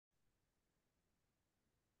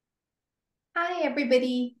Hi,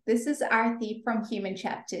 everybody. This is Arthi from Human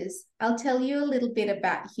Chapters. I'll tell you a little bit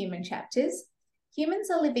about Human Chapters.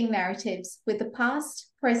 Humans are living narratives with a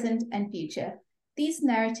past, present, and future. These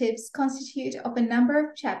narratives constitute of a number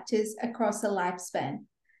of chapters across a lifespan.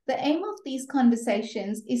 The aim of these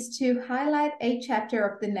conversations is to highlight a chapter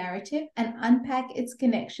of the narrative and unpack its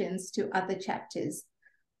connections to other chapters.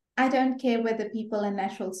 I don't care whether people are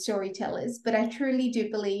natural storytellers, but I truly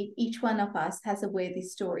do believe each one of us has a worthy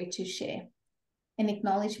story to share. In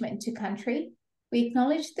acknowledgement to country, we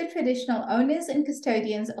acknowledge the traditional owners and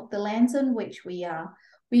custodians of the lands on which we are.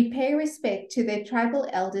 We pay respect to their tribal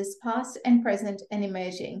elders, past and present and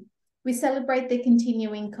emerging. We celebrate their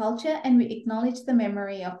continuing culture and we acknowledge the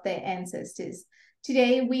memory of their ancestors.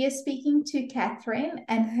 Today, we are speaking to Kathryn,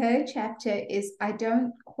 and her chapter is I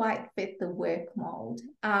Don't Quite Fit the Work Mold.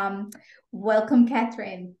 Welcome,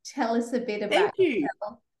 Kathryn. Tell us a bit about Thank you.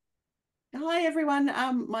 yourself. Hi, everyone.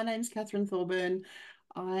 My name's Kathryn Thorburn.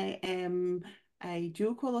 I am a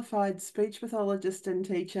dual qualified speech pathologist and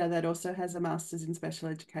teacher that also has a master's in special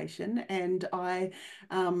education. And I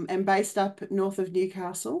am based up north of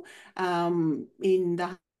Newcastle in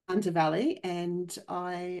the Hunter Valley. And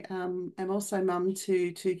I am also mum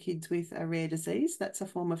to two kids with a rare disease. That's a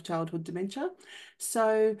form of childhood dementia.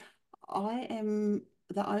 So I am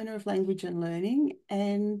the owner of Language and Learning,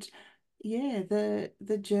 and yeah,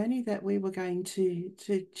 the journey that we were going to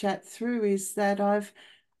chat through is that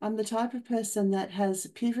I'm the type of person that has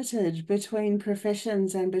pivoted between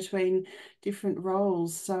professions and between different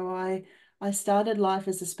roles. So I started life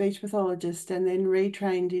as a speech pathologist and then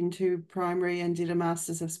retrained into primary and did a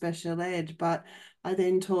master's of special ed. But I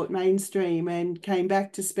then taught mainstream and came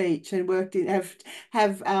back to speech and worked in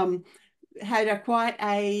have had quite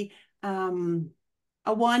a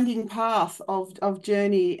winding path of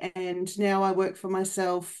journey, and now I work for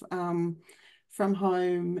myself from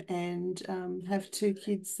home and have two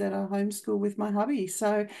kids that are homeschooled with my hubby.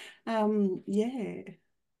 So yeah, thank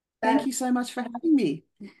That you so much for having me.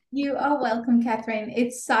 You are welcome, Kathryn.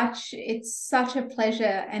 It's such a pleasure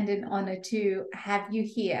and an honor to have you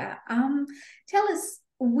here. Tell us,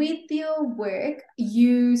 with your work,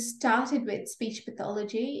 you started with speech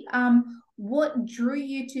pathology. What drew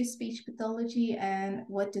you to speech pathology, and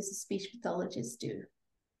what does a speech pathologist do?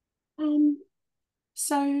 Um,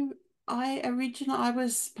 So I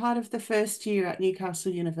was part of the first year at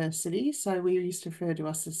Newcastle University. So we used to refer to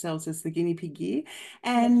ourselves as the guinea pig year.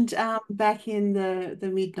 Yeah. And back in the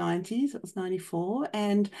mid 90s, it was 94.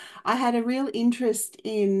 And I had a real interest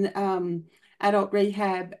in adult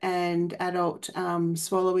rehab and adult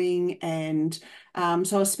swallowing. And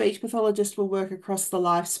so a speech pathologist will work across the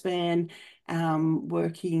lifespan,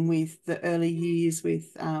 working with the early years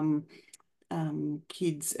with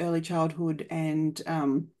kids, early childhood, and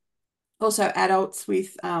also adults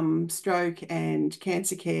with stroke and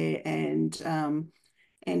cancer care and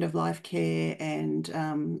end of life care, and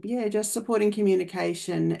yeah, just supporting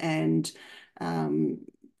communication and um,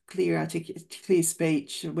 clear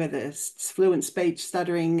speech, whether it's fluent speech,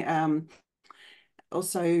 stuttering,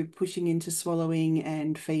 also pushing into swallowing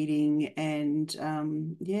and feeding, and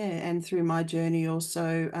yeah, and through my journey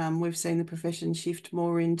also we've seen the profession shift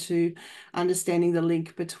more into understanding the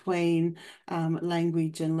link between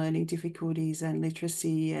language and learning difficulties and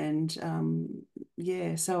literacy, and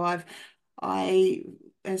yeah, so I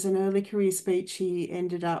as an early career speechy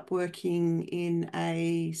ended up working in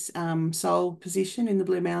a sole position in the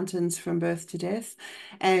Blue Mountains from birth to death,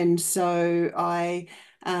 and so I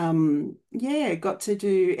yeah, got to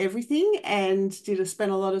do everything and did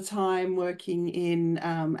spend a lot of time working in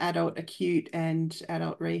adult acute and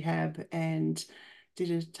adult rehab, and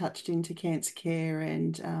touched into cancer care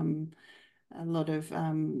and a lot of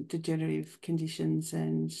degenerative conditions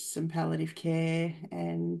and some palliative care,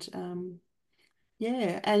 and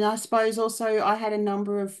yeah, and I suppose also I had a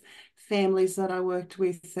number of families that I worked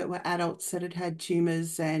with that were adults that had had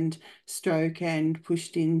tumours and stroke, and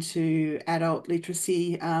pushed into adult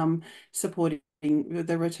literacy, supporting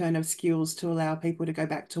the return of skills to allow people to go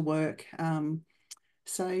back to work.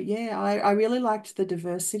 So yeah, I really liked the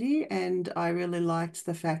diversity, and I really liked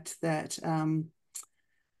the fact that yeah,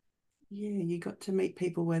 you got to meet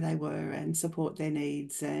people where they were and support their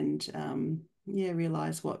needs, and yeah,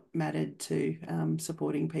 realize what mattered to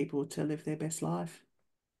supporting people to live their best life.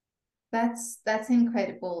 That's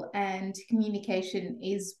incredible. And communication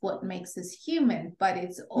is what makes us human, but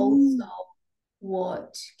it's also Mm,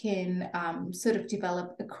 what can sort of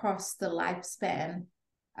develop across the lifespan,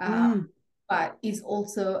 um, mm, but is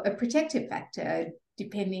also a protective factor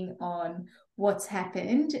depending on what's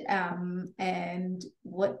happened and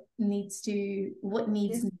what needs yeah,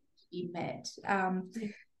 to be met. yeah.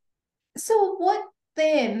 So, what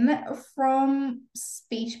then from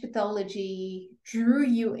speech pathology drew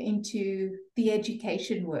you into the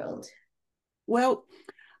education world? Well,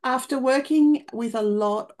 after working with a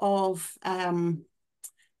lot of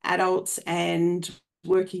adults and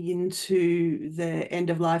working into the end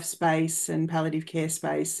of life space and palliative care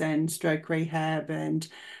space and stroke rehab, and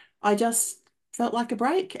I just felt like a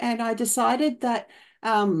break. And I decided that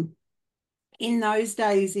in those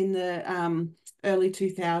days, in the early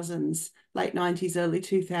 2000s, late 90s, early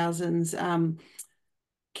 2000s,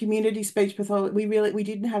 community speech pathology, we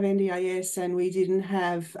didn't have NDIS, and we didn't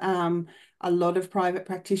have a lot of private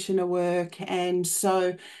practitioner work, and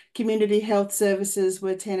so community health services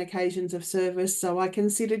were 10 occasions of service. So I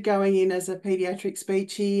considered going in as a pediatric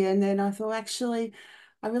speechy, and then I thought, actually,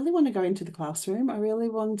 I really want to go into the classroom. I really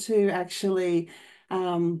want to actually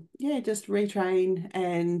yeah, just retrain.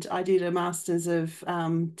 And I did a master's of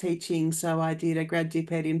teaching. So I did a grad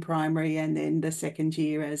dip ed in primary, and then the second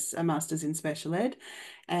year as a master's in special ed,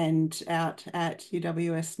 and out at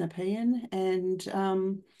UWS Nepean,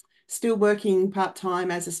 and still working part-time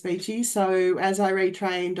as a speechy. So as I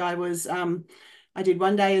retrained, I did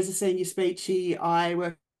one day as a senior speechy. I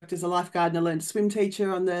worked as a lifeguard and a learned swim teacher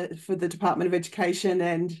for the Department of Education,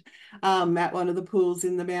 and at one of the pools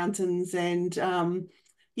in the mountains, and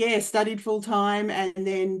yeah, studied full time. And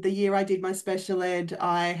then the year I did my special ed,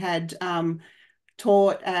 I had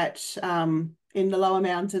taught at in the lower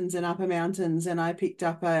mountains and upper mountains, and I picked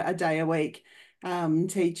up a day a week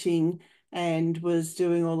teaching, and was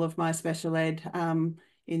doing all of my special ed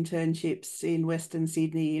internships in Western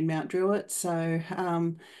Sydney in Mount Druitt. So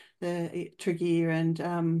the Trickier,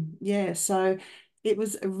 and yeah, so it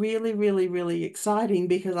was really, really, really exciting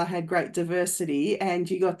because I had great diversity, and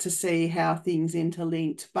you got to see how things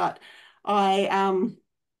interlinked. But I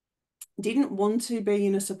didn't want to be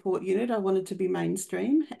in a support unit. I wanted to be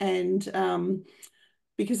mainstream, and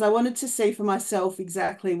because I wanted to see for myself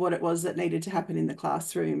exactly what it was that needed to happen in the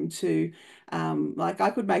classroom to, like,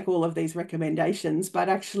 I could make all of these recommendations, but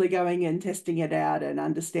actually going and testing it out and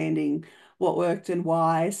understanding what worked and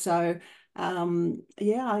why. So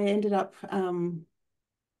yeah, I ended up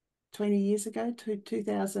 20 years ago, to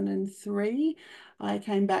 2003, I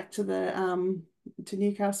came back to the to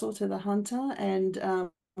Newcastle, to the Hunter,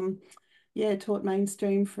 and yeah, taught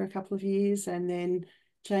mainstream for a couple of years, and then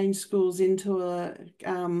changed schools into a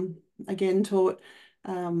again taught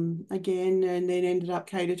again, and then ended up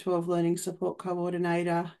K-12 learning support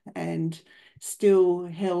coordinator, and still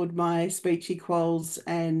held my speechy quals,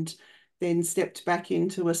 and then stepped back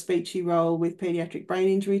into a speechy role with pediatric brain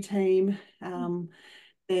injury team.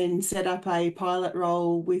 Then set up a pilot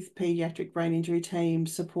role with pediatric brain injury team,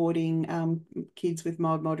 supporting kids with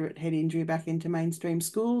mild moderate head injury back into mainstream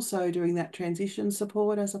school. So doing that transition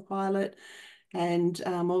support as a pilot, and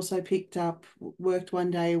also worked one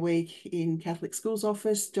day a week in Catholic Schools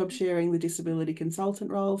Office, job sharing the disability consultant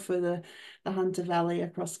role for the Hunter Valley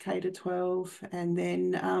across K-12, and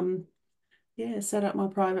then yeah, set up my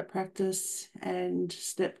private practice and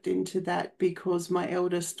stepped into that because my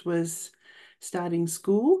eldest was starting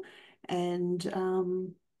school, and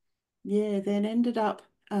yeah, then ended up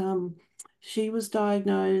she was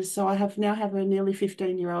diagnosed. So I have a nearly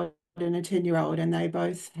 15-year-old and a 10-year-old, and they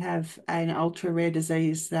both have an ultra rare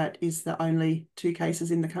disease that is the only two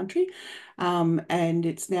cases in the country. And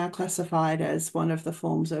it's now classified as one of the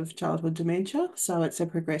forms of childhood dementia. So it's a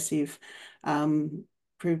progressive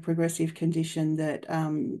condition that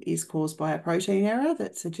is caused by a protein error.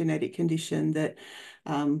 That's a genetic condition that,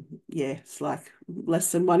 yeah, it's like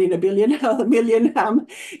less than 1 in a billion, a million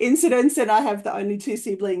incidents, and I have the only two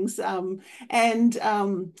siblings.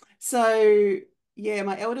 And so, yeah,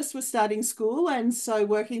 my eldest was starting school, and so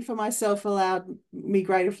working for myself allowed me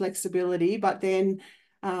greater flexibility. But then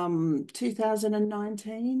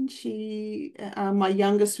 2019, my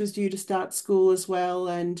youngest was due to start school as well,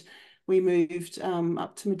 and we moved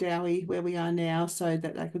up to Madawi, where we are now, so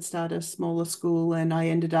that they could start a smaller school. And I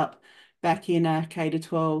ended up back in a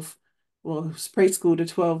K-12, well, preschool to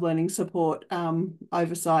 12 learning support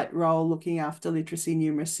oversight role, looking after literacy,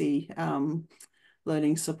 numeracy,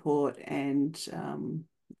 learning support, and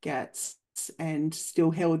GATS, and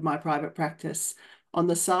still held my private practice on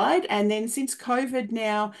the side. And then since COVID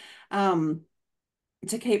now,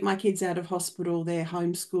 to keep my kids out of hospital, they're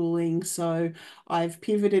homeschooling. So I've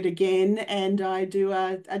pivoted again, and I do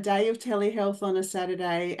a day of telehealth on a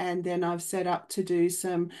Saturday, and then I've set up to do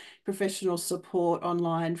some professional support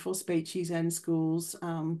online for speechies and schools,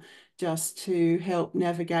 just to help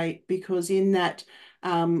navigate, because in that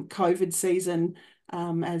COVID season,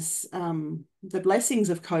 as the blessings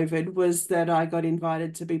of COVID was that I got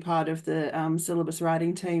invited to be part of the syllabus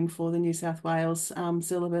writing team for the New South Wales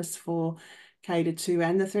syllabus for K-2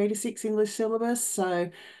 and the 3-6 English syllabus. So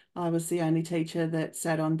I was the only teacher that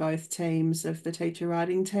sat on both teams of the teacher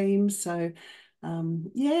writing team. So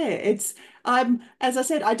yeah, as I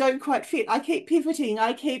said, I don't quite fit. I keep pivoting,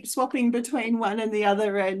 I keep swapping between one and the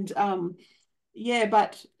other, and yeah,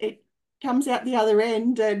 but it comes out the other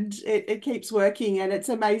end and it keeps working, and it's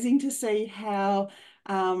amazing to see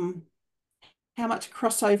um, how much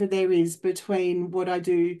crossover there is between what I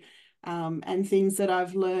do and things that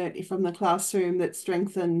I've learned from the classroom that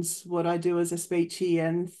strengthens what I do as a speechie,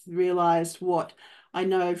 and realised what I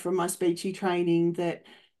know from my speechie training that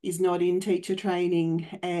is not in teacher training,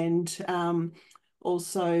 and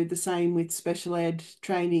also the same with special ed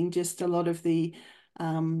training, just a lot of the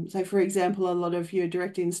so for example, a lot of your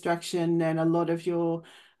direct instruction and a lot of your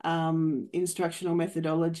instructional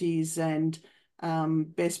methodologies and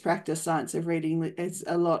best practice science of reading. It's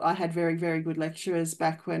a lot. I had very, very good lecturers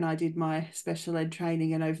back when I did my special ed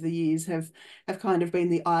training, and over the years have kind of been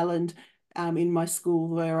the island in my school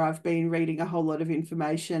where I've been reading a whole lot of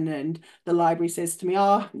information, and the library says to me,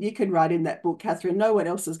 oh, you can write in that book, Kathryn, no one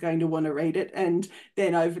else is going to want to read it. And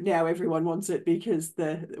then now everyone wants it because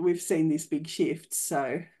we've seen this big shift.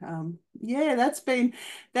 So yeah,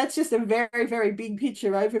 that's just a very, very big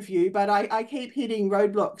picture overview, but I keep hitting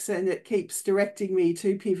roadblocks, and it keeps directing me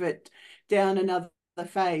to pivot down another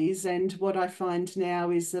phase. And what I find now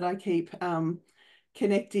is that I keep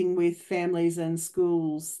connecting with families and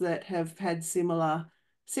schools that have had similar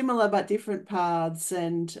but different paths,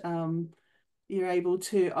 and you're able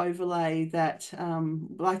to overlay that.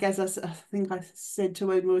 Like as I think I said to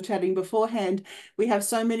when we were chatting beforehand, we have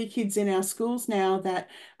so many kids in our schools now that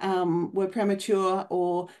were premature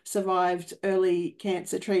or survived early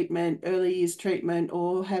cancer treatment, early years treatment,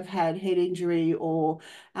 or have had head injury, or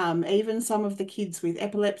even some of the kids with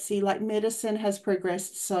epilepsy. Like, medicine has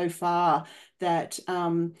progressed so far that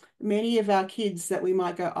many of our kids that we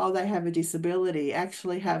might go, oh, they have a disability,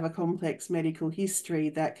 actually have a complex medical history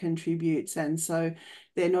that contributes. And so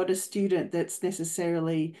they're not a student that's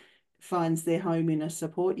necessarily finds their home in a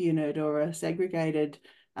support unit or a segregated.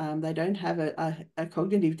 They don't have a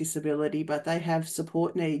cognitive disability, but they have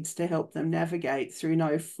support needs to help them navigate through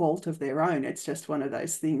no fault of their own. It's just one of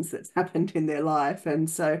those things that's happened in their life. And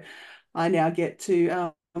so I now get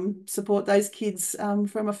to support those kids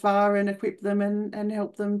from afar and equip them and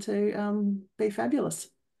help them to be fabulous.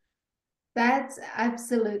 That's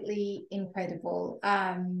absolutely incredible.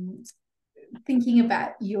 Thinking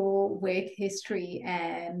about your work history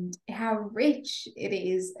and how rich it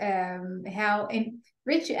is,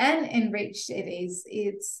 rich and enriched it is,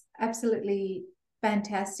 it's absolutely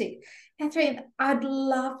fantastic. Kathryn, I'd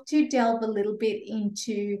love to delve a little bit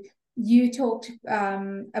into, you talked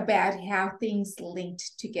about how things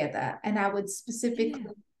linked together, and I would specifically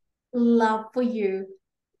love for you,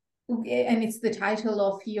 and it's the title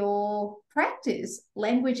of your practice,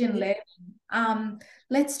 Language and Learning.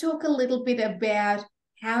 Let's talk a little bit about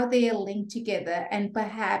how they are linked together, and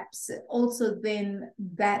perhaps also then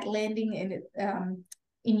that landing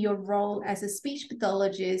in your role as a speech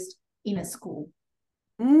pathologist in a school.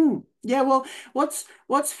 Yeah, well,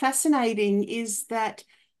 what's fascinating is that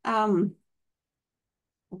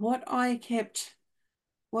what I kept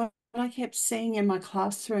seeing in my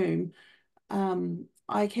classroom,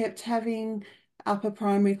 I kept having upper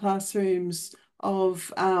primary classrooms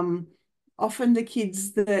of often the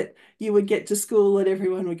kids that you would get to school and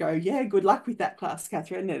everyone would go, yeah, good luck with that class,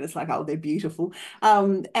 Kathryn. And it's like, oh, they're beautiful.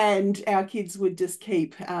 And our kids would just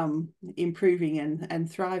keep improving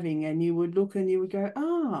and thriving. And you would look and you would go,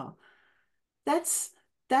 oh, that's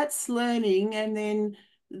learning, and then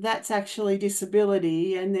that's actually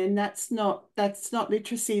disability, and then that's not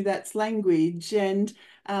literacy, that's language. And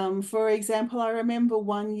for example, I remember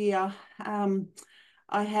one year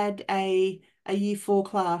I had a year 4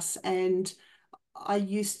 class, and I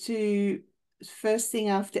used to, first thing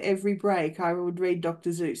after every break, I would read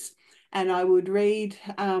Dr. Seuss, and I would read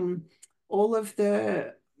all of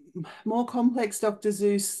the more complex Dr.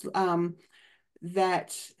 Seuss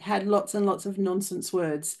that had lots and lots of nonsense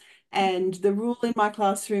words. And the rule in my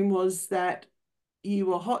classroom was that you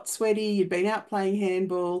were hot, sweaty, you'd been out playing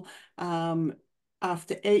handball.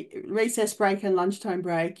 After recess break and lunchtime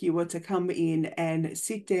break, you were to come in and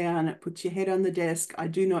sit down, put your head on the desk. I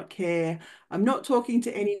do not care. I'm not talking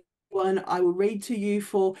to anyone. I will read to you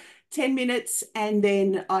for 10 minutes, and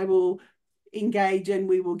then I will engage and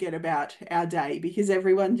we will get about our day, because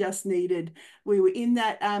everyone just needed, we were in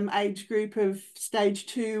that age group of stage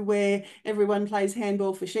 2 where everyone plays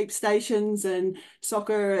handball for sheep stations and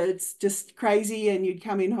soccer, it's just crazy, and you'd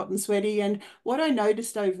come in hot and sweaty. And what I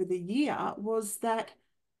noticed over the year was that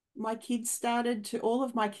all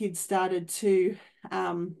of my kids started to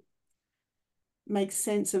make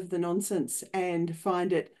sense of the nonsense and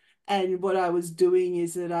find it. And what I was doing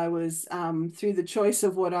is that I was, through the choice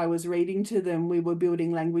of what I was reading to them, we were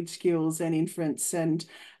building language skills and inference and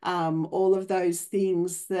all of those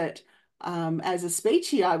things that as a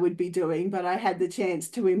speechy I would be doing, but I had the chance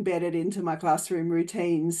to embed it into my classroom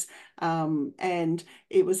routines. And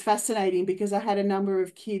it was fascinating because I had a number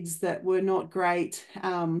of kids that were not great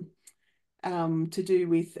to do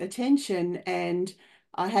with attention. And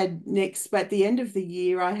but at the end of the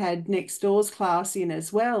year, I had next door's class in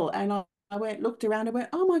as well. And I looked around and went,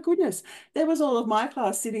 oh my goodness, there was all of my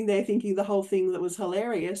class sitting there thinking the whole thing that was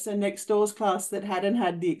hilarious. And next door's class that hadn't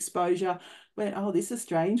had the exposure went, oh, this is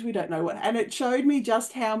strange. We don't know what. And it showed me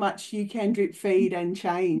just how much you can drip feed and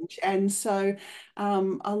change. And so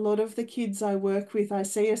a lot of the kids I work with, I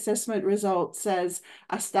see assessment results as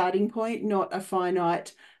a starting point, not a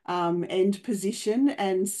finite end position.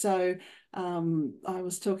 And so I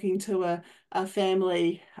was talking to a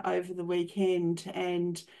family over the weekend,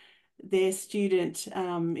 and their student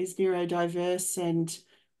is neurodiverse and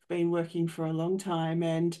been working for a long time.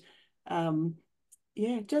 And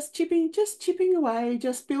yeah, just chipping away,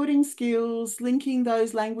 just building skills, linking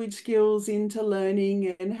those language skills into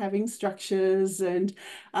learning and having structures. And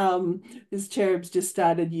this cherub's just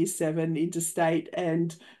started year 7 interstate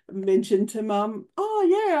and mentioned to mum, oh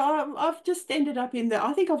yeah, I've just ended up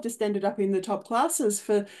I think I've just ended up in the top classes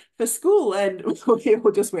for school. And we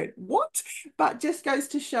all just went, what? But just goes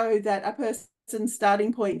to show that a person's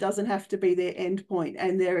starting point doesn't have to be their end point,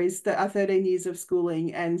 and there is 13 years of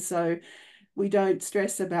schooling. And so we don't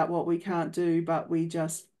stress about what we can't do, but we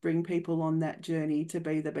just bring people on that journey to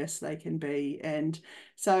be the best they can be. And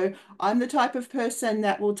so I'm the type of person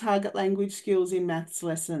that will target language skills in maths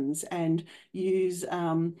lessons and use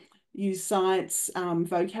science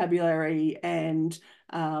vocabulary and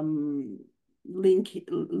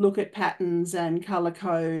look at patterns and color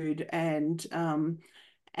code. And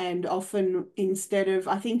often, instead of,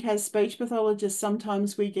 I think as speech pathologists,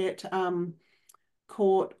 sometimes we get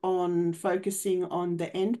caught on focusing on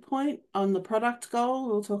the end point, on the product goal.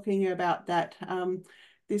 We were talking about that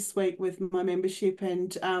this week with my membership,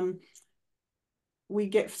 and we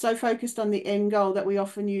get so focused on the end goal that we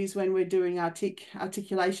often use when we're doing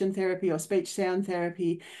articulation therapy or speech sound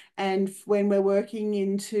therapy. And when we're working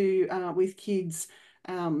with kids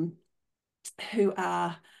who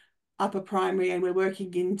are upper primary, and we're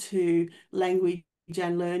working into language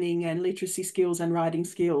and learning and literacy skills and writing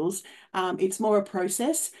skills, it's more a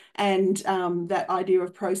process, and that idea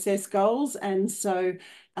of process goals. And so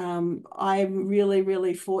I'm really,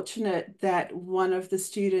 really fortunate that one of the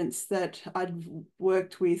students that I'd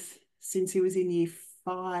worked with since he was in year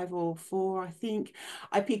 5 or 4, I think,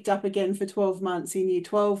 I picked up again for 12 months in year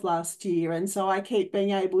 12 last year. And so I keep being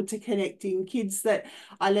able to connect in kids that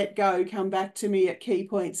I let go, come back to me at key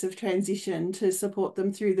points of transition to support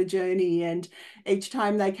them through the journey. And each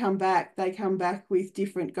time they come back with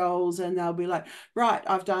different goals, and they'll be like, right,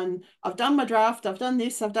 I've done my draft, I've done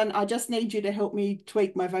this, I just need you to help me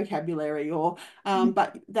tweak my vocabulary. Or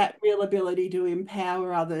but that real ability to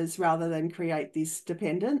empower others rather than create this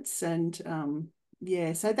dependence. And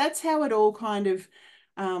yeah, so that's how it all kind of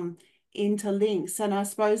interlinks. And I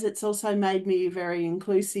suppose it's also made me a very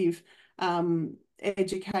inclusive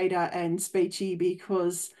educator and speechy,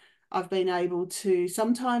 because I've been able to,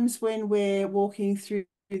 sometimes when we're walking through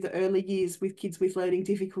the early years with kids with learning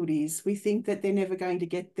difficulties, we think that they're never going to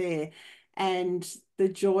get there. And the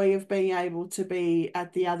joy of being able to be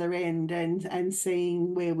at the other end and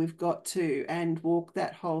seeing where we've got to and walk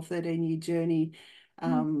that whole 13-year journey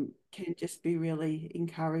can just be really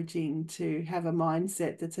encouraging, to have a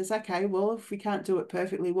mindset that says, okay, well, if we can't do it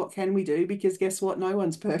perfectly, what can we do? Because guess what? No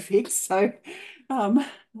one's perfect. So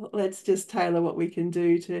let's just tailor what we can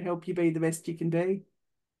do to help you be the best you can be.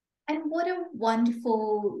 And what a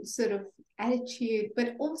wonderful sort of attitude,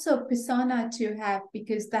 but also persona to have,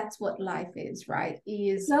 because that's what life is, right?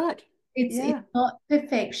 Right. It's Yeah. not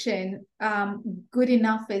perfection. Good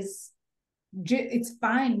enough is it's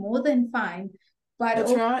fine, more than fine, but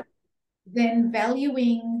That's also right. then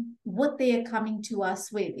valuing what they are coming to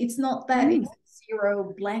us with. It's not that it's a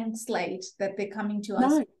zero blank slate that they're coming to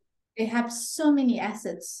us. No. They have so many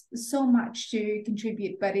assets, so much to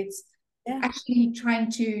contribute, but it's Yeah. actually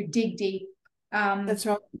trying to dig deep, That's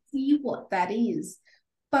right. see what that is.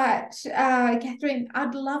 But Kathryn,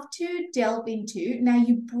 I'd love to delve into, now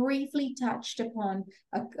you briefly touched upon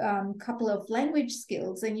a couple of language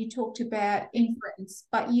skills and you talked about inference,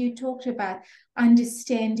 but you talked about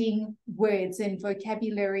understanding words and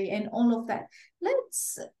vocabulary and all of that.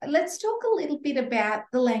 Let's talk a little bit about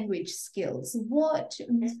the language skills.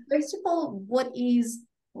 First of all, what is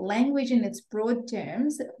language in its broad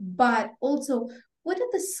terms, but also what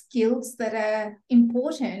are the skills that are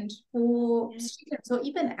important for students or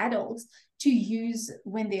even adults to use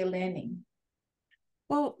when they're learning?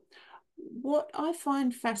 Well, what I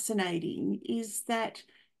find fascinating is that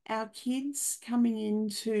our kids coming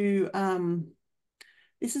into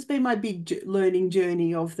this has been my big learning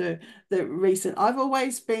journey of the recent. I've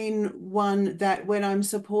always been one that when I'm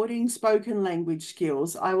supporting spoken language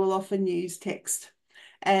skills, I will often use text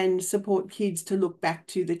and support kids to look back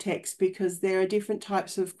to the text, because there are different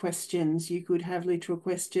types of questions. You could have literal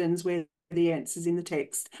questions where the answer's in the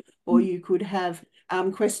text, or you could have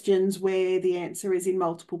questions where the answer is in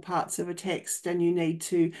multiple parts of a text and you need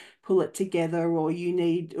to pull it together, or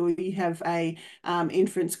you have a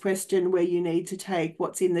inference question where you need to take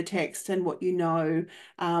what's in the text and what you know.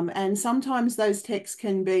 And sometimes those texts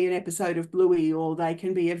can be an episode of Bluey, or they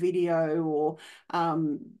can be a video, or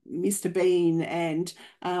Mr. Bean. And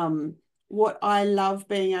what I love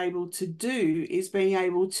being able to do is being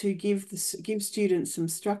able to give students some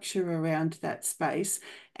structure around that space,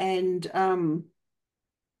 and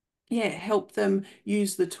yeah, help them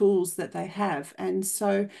use the tools that they have. And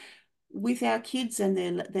so with our kids and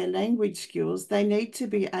their language skills, they need to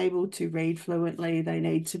be able to read fluently, they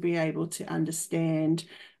need to be able to understand,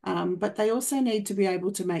 but they also need to be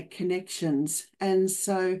able to make connections. And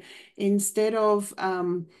so instead of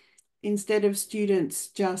students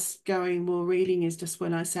just going, well, reading is just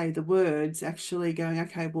when I say the words, actually going,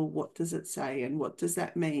 okay, well, what does it say and what does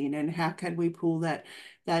that mean and how can we pull that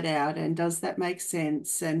out, and does that make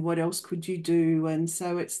sense, and what else could you do? And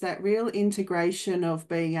so it's that real integration of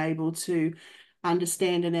being able to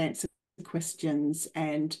understand and answer questions,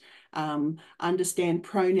 and understand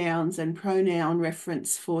pronouns and pronoun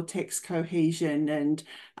reference for text cohesion, and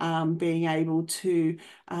being able to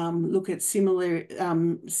look at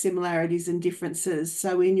similarities and differences.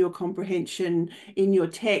 So in your comprehension, in your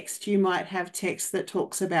text, you might have text that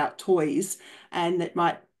talks about toys, and that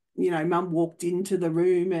might, mum walked into the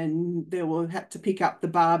room and they will have to pick up the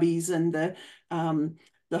Barbies and the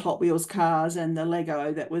Hot Wheels cars and the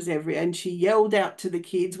Lego that was and she yelled out to the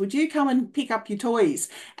kids, would you come and pick up your toys?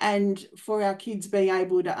 And for our kids being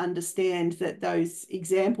able to understand that those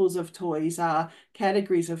examples of toys are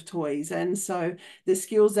categories of toys. And so the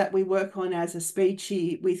skills that we work on as a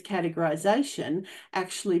speechie with categorization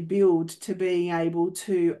actually build to being able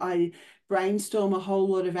to brainstorm a whole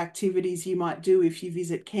lot of activities you might do if you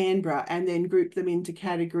visit Canberra, and then group them into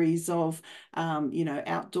categories of,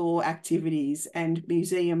 outdoor activities and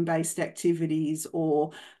museum-based activities,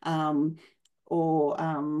 or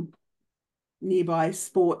nearby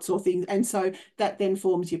sports or things. And so that then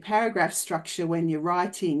forms your paragraph structure when you're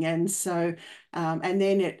writing. And so, and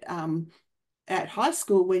then at high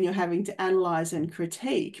school, when you're having to analyze and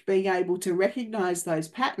critique, being able to recognize those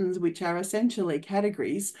patterns, which are essentially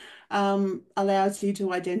categories, allows you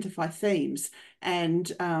to identify themes,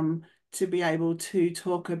 and to be able to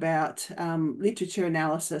talk about literature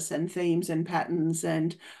analysis and themes and patterns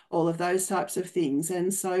and all of those types of things.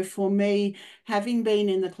 And so for me, having been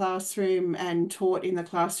in the classroom and taught in the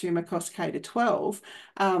classroom across K to 12,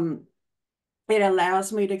 it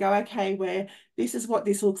allows me to go, okay, where this is what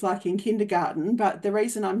this looks like in kindergarten, but the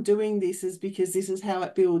reason I'm doing this is because this is how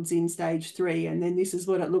it builds in stage 3, and then this is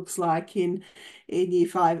what it looks like in year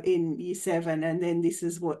 5, in year 7, and then this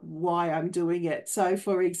is why I'm doing it. So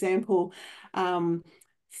for example,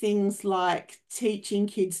 things like teaching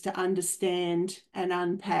kids to understand and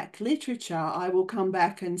unpack literature, I will come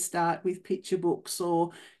back and start with picture books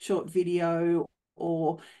or short video,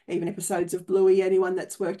 or even episodes of Bluey. Anyone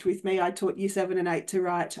that's worked with me, I taught year 7 and 8 to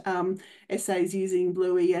write essays using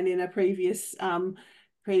Bluey, and in a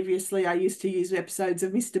previously I used to use episodes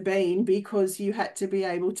of Mr. Bean, because you had to be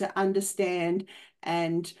able to understand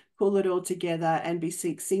and pull it all together and be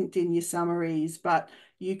succinct in your summaries. But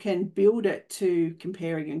you can build it to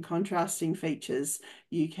comparing and contrasting features.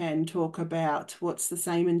 You can talk about what's the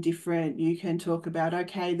same and different. You can talk about,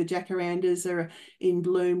 okay, the jacarandas are in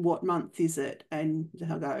bloom, what month is it? And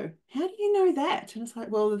they'll go, how do you know that? And it's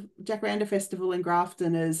like, well, the Jacaranda Festival in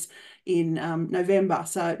Grafton is in November,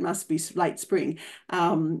 so it must be late spring.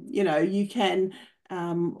 You can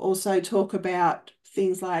also talk about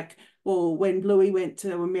things like well, when Bluey went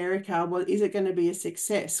to America, well, is it going to be a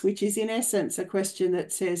success? Which is in essence a question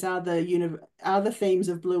that says, are the themes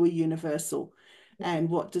of Bluey universal? And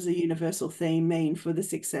what does a universal theme mean for the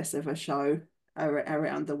success of a show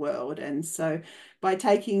around the world? And so by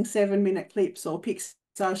taking 7-minute clips or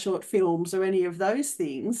Pixar short films or any of those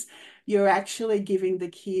things, you're actually giving the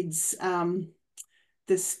kids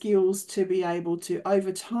the skills to be able to,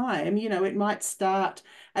 over time, it might start,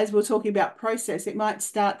 as we're talking about process, it might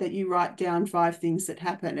start that you write down 5 things that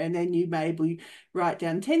happen, and then you maybe write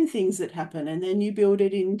down 10 things that happen, and then you build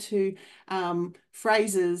it into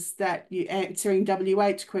phrases that you answering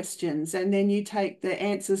WH questions, and then you take the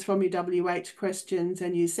answers from your WH questions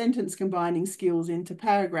and use sentence combining skills into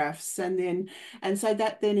paragraphs, and so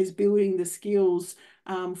that then is building the skills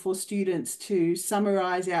for students to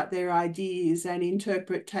summarize out their ideas and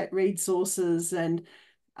interpret, read sources, and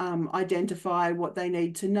identify what they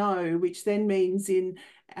need to know, which then means in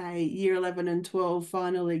a year 11 and 12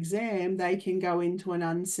 final exam, they can go into an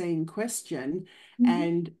unseen question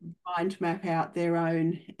and mind map out their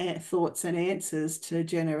own thoughts and answers to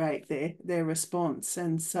generate their response.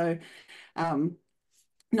 And so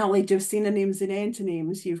knowledge of synonyms and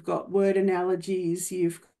antonyms, you've got word analogies,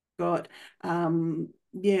 you've got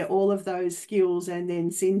all of those skills, and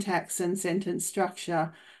then syntax and sentence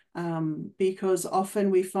structure, because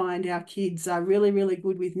often we find our kids are really, really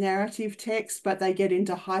good with narrative text, but they get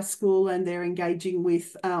into high school and they're engaging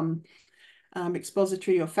with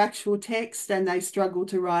expository or factual text, and they struggle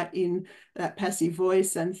to write in that passive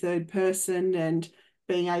voice and third person and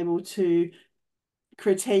being able to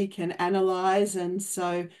critique and analyze. And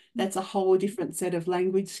so that's a whole different set of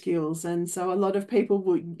language skills. And so a lot of people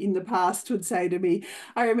would in the past would say to me,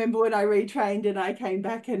 I remember when I retrained and I came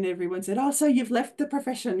back and everyone said, oh, so you've left the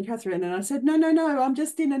profession, Kathryn? And I said, no, I'm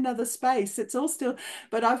just in another space. It's all still,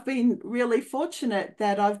 but I've been really fortunate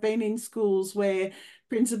that I've been in schools where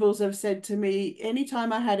principals have said to me,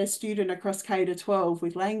 anytime I had a student across K to 12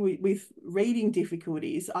 with reading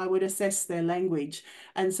difficulties, I would assess their language.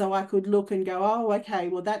 And so I could look and go, oh, okay,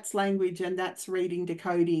 well, that's language and that's reading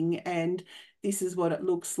decoding, and this is what it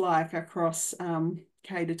looks like across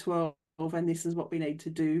K to 12, and this is what we need to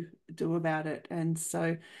do about it. And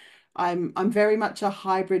so I'm very much a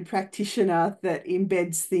hybrid practitioner that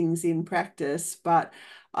embeds things in practice, but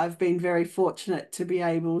I've been very fortunate to be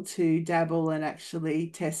able to dabble and actually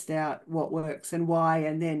test out what works and why,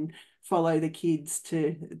 and then follow the kids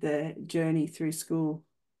to the journey through school.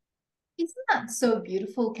 Isn't that so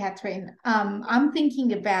beautiful, Kathryn? I'm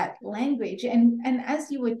thinking about language, and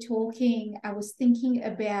as you were talking, I was thinking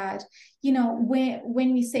about,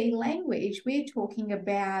 when we say language, we're talking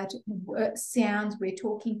about sounds. We're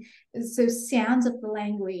talking sounds of the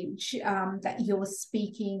language that you're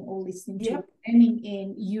speaking or listening to, Yep. learning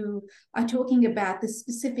in. You are talking about the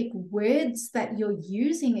specific words that you're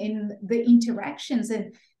using in the interactions,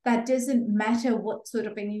 and that doesn't matter what sort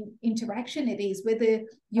of an interaction it is, whether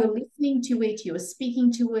you're listening to it, you're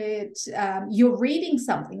speaking to it, you're reading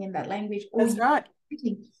something in that language, or That's right.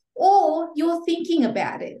 or you're thinking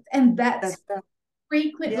about it. And that's That's right.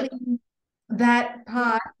 frequently Yep. that Yep.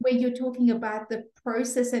 part where you're talking about the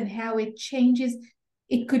process and how it changes.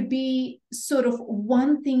 It could be sort of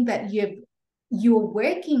one thing that you're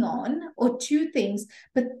working on, or 2 things,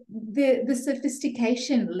 but the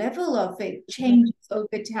sophistication level of it changes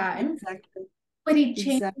over time. Exactly. But it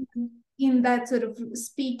changes Exactly. in that sort of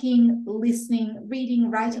speaking, listening, reading,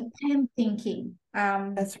 writing, and thinking.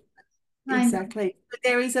 That's Kind exactly. But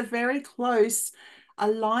there is a very close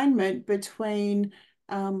alignment between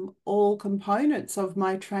all components of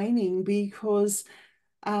my training, because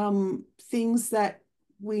things that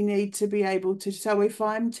we need to be able to. So if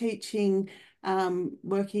I'm teaching,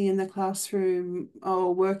 working in the classroom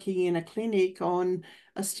or working in a clinic on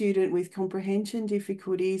a student with comprehension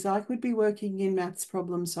difficulties, I could be working in maths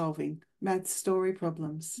problem solving, maths story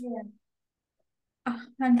problems. yeah,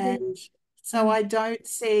 100. And so I don't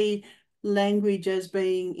see language as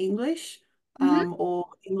being English Mhm. or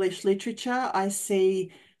English literature. I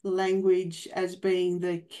see language as being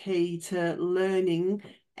the key to learning.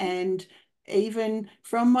 And even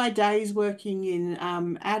from my days working in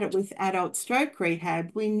with adult stroke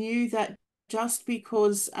rehab, we knew that just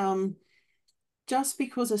because a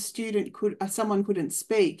someone couldn't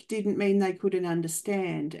speak didn't mean they couldn't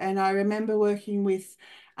understand. And I remember working with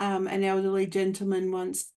an elderly gentleman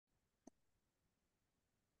once.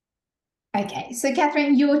 Okay, so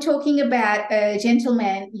Kathryn, you were talking about a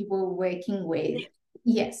gentleman you were working with.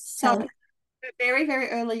 Yes, tell So me. Very, very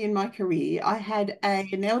early in my career, I had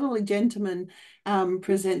an elderly gentleman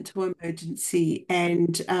present to emergency,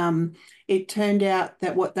 and it turned out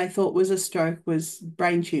that what they thought was a stroke was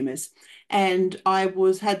brain tumours. And I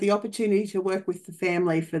had the opportunity to work with the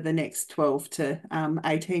family for the next 12 to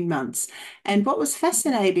 18 months. And what was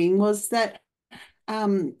fascinating was that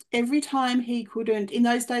every time he couldn't, in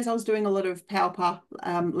those days, I was doing a lot of PowerPoint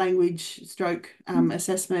language stroke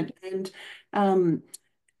assessment, and um,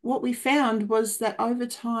 what we found was that over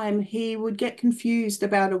time he would get confused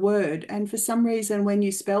about a word. And for some reason, when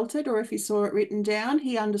you spelt it or if he saw it written down,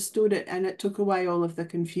 he understood it and it took away all of the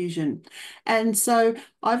confusion. And so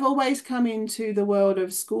I've always come into the world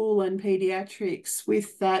of school and pediatrics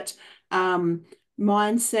with that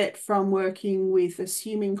mindset from working with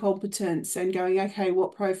assuming competence and going, okay,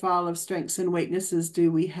 what profile of strengths and weaknesses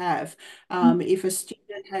do we have? If a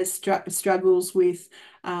student has struggles with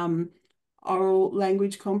oral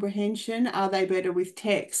language comprehension, are they better with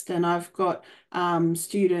text? And I've got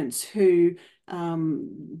students who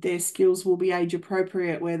their skills will be age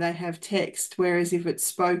appropriate where they have text, whereas if it's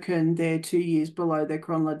spoken, they're 2 years below their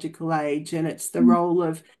chronological age. And it's the role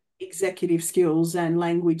of executive skills and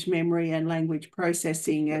language memory and language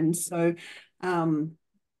processing. And so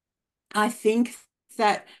I think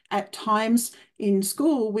that at times in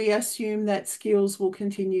school, we assume that skills will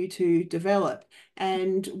continue to develop.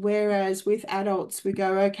 And whereas with adults, we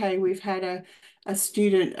go, okay, we've had a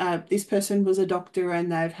student, this person was a doctor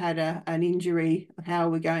and they've had an injury. How are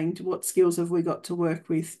we going to, what skills have we got to work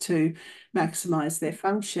with to maximize their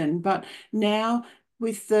function? But now,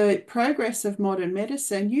 with the progress of modern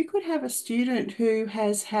medicine, you could have a student who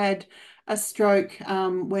has had a stroke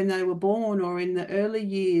when they were born or in the early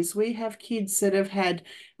years. We have kids that have had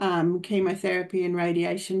chemotherapy and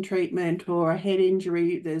radiation treatment or a head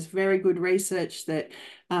injury. There's very good research that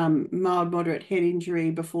mild, moderate head injury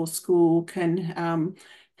before school can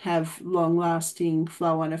have long-lasting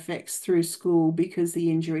flow-on effects through school because the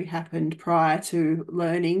injury happened prior to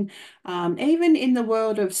learning. Even in the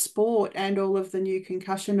world of sport and all of the new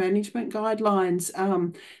concussion management guidelines,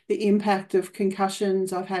 the impact of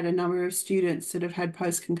concussions. I've had a number of students that have had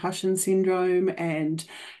post-concussion syndrome. And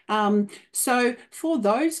so for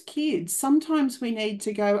those kids, sometimes we need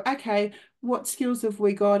to go, okay, what skills have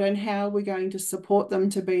we got and how are we going to support them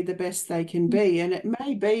to be the best they can be? And it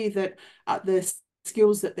may be that the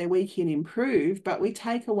skills that they're weak in improve, but we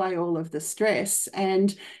take away all of the stress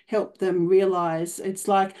and help them realize. It's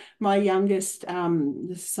like my youngest,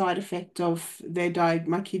 the side effect of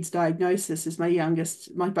my kid's diagnosis is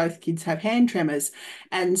my both kids have hand tremors.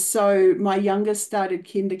 And so my youngest started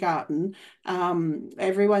kindergarten.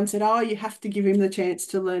 Everyone said, oh, you have to give him the chance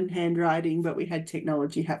to learn handwriting, but we had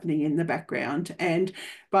technology happening in the background. And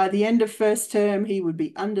by the end of first term, he would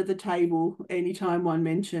be under the table anytime one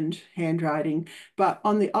mentioned handwriting. But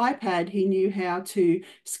on the iPad, he knew how to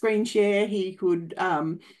screen share. He could,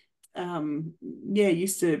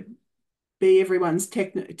 used to be everyone's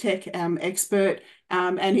tech expert,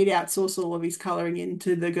 and he'd outsource all of his colouring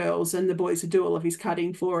into the girls, and the boys would do all of his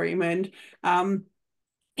cutting for him. And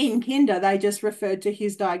in kinder, they just referred to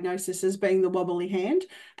his diagnosis as being the wobbly hand.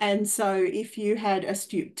 And so if you had a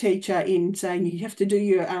teacher in saying you have to do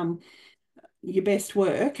your best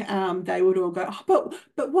work, they would all go, oh,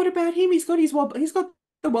 but what about him? He's got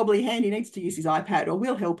the wobbly hand. He needs to use his iPad, or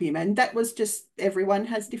we'll help him. And that was just, everyone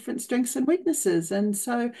has different strengths and weaknesses. And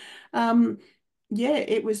so, yeah,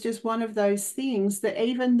 it was just one of those things that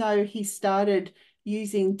even though he started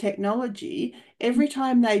using technology, every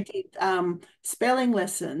time they did spelling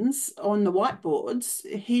lessons on the whiteboards,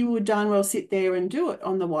 he would darn well sit there and do it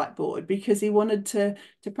on the whiteboard because he wanted to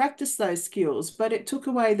practice those skills. But it took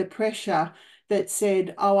away the pressure that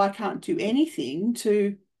said, oh, I can't do anything,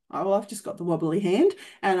 to, oh, well, I've just got the wobbly hand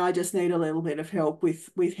and I just need a little bit of help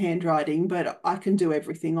with handwriting, but I can do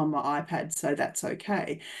everything on my iPad, so that's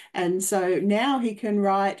okay. And so now he can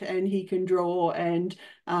write and he can draw, and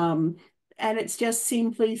it's just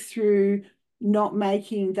simply through not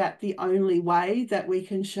making that the only way that we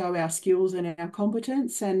can show our skills and our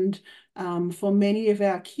competence. And for many of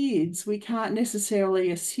our kids, we can't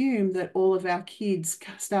necessarily assume that all of our kids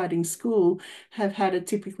starting school have had a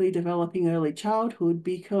typically developing early childhood,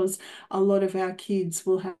 because a lot of our kids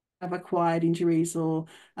will have acquired injuries or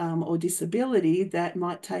disability that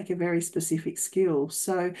might take a very specific skill.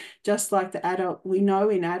 So just like the adult, we know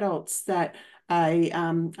in adults that a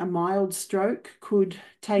mild stroke could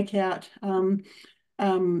take out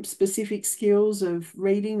specific skills of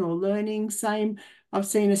reading or learning. Same, I've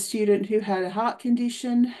seen a student who had a heart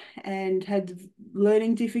condition and had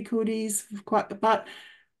learning difficulties, but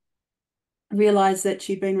realised that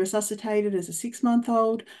she'd been resuscitated as a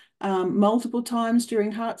 6-month-old. multiple times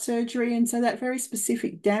during heart surgery. And so that very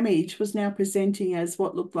specific damage was now presenting as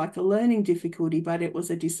what looked like a learning difficulty, but it was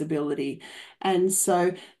a disability. And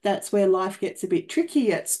so that's where life gets a bit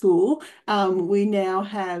tricky at school. We now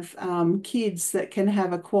have kids that can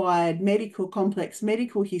have acquired complex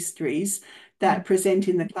medical histories that present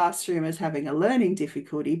in the classroom as having a learning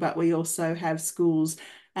difficulty, but we also have schools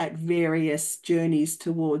at various journeys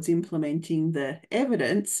towards implementing the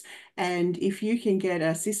evidence. And if you can get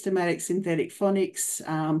a systematic synthetic phonics,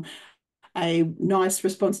 a nice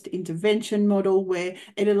response to intervention model where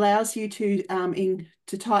it allows you to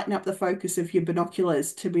tighten up the focus of your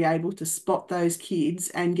binoculars to be able to spot those kids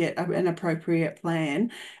and get an appropriate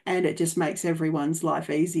plan. And it just makes everyone's life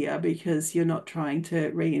easier because you're not trying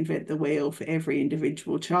to reinvent the wheel for every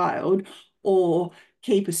individual child or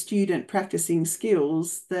keep a student practicing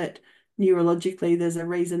skills that neurologically there's a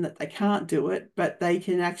reason that they can't do it, but they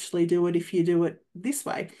can actually do it if you do it this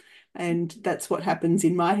way. And that's what happens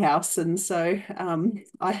in my house. And so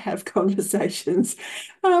I have conversations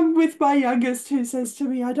with my youngest who says to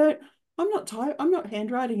me, I'm not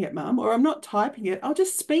handwriting it, Mum, or I'm not typing it. I'll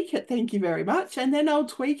just speak it, thank you very much. And then I'll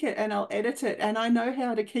tweak it and I'll edit it. And I know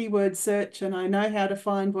how to keyword search and I know how to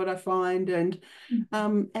find what I find. And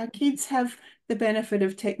our kids have the benefit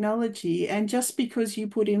of technology. And just because you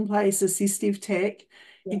put in place assistive tech,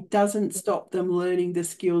 it doesn't stop them learning the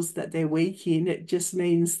skills that they're weak in. It just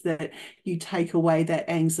means that you take away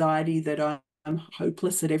that anxiety that I'm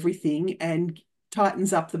hopeless at everything and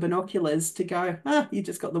tightens up the binoculars to go, you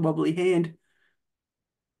just got the wobbly hand.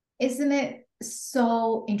 Isn't it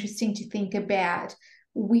so interesting to think about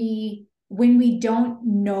when we don't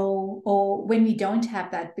know or when we don't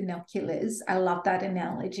have that binoculars, I love that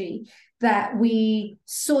analogy, that we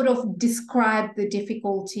sort of describe the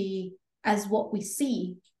difficulty as what we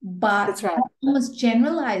see, but That's right. that almost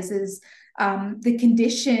generalizes the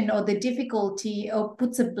condition or the difficulty or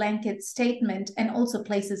puts a blanket statement and also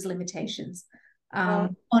places limitations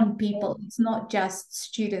on people. It's not just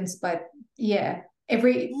students, but yeah, it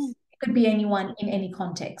could be anyone in any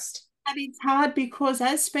context. And it's hard because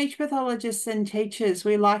as speech pathologists and teachers,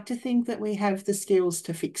 we like to think that we have the skills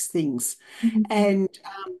to fix things. And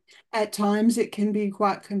at times it can be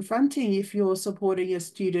quite confronting if you're supporting a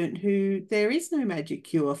student who there is no magic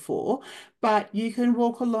cure for, but you can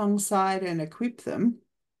walk alongside and equip them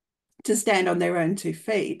to stand on their own 2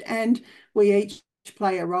 feet. And we each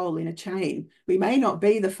play a role in a chain. We may not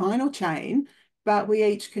be the final chain, but we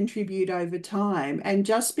each contribute over time. And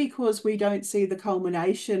just because we don't see the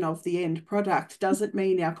culmination of the end product doesn't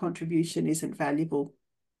mean our contribution isn't valuable.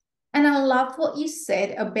 And I love what you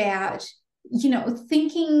said about,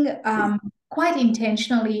 thinking quite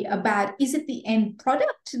intentionally about, is it the end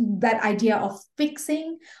product, that idea of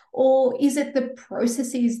fixing, or is it the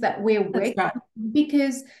processes that we're That's working right. on?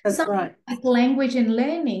 Because That's something right. like language and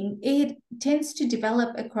learning, it tends to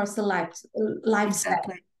develop across the lifespan,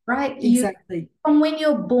 Exactly. right? Exactly. From when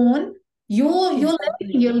you're born, you're learning,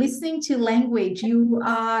 Exactly. you're listening to language, you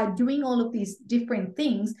are doing all of these different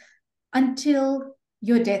things until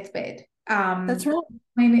your deathbed. That's right.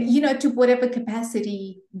 When, to whatever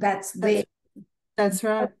capacity that's there. That's that's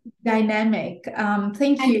right. Dynamic.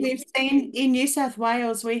 Thank And you. we've seen in New South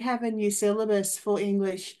Wales, we have a new syllabus for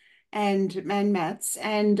English and maths.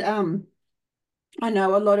 And I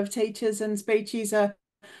know a lot of teachers and speechies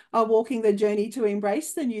are walking the journey to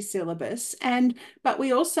embrace the new syllabus. But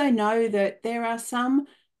we also know that there are some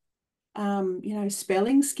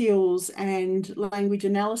spelling skills and language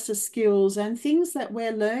analysis skills and things that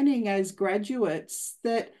we're learning as graduates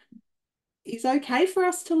that is okay for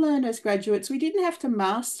us to learn as graduates. We didn't have to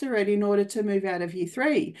master it in order to move out of year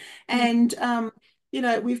 3. And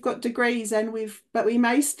we've got degrees but we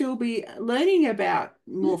may still be learning about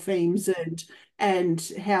morphemes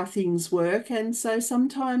and how things work. And so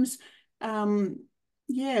sometimes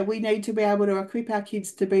we need to be able to equip our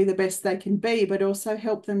kids to be the best they can be, but also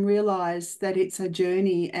help them realize that it's a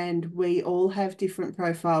journey and we all have different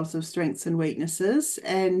profiles of strengths and weaknesses.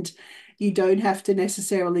 And you don't have to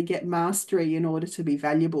necessarily get mastery in order to be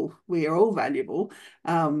valuable. We are all valuable,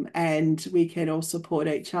 and we can all support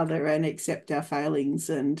each other and accept our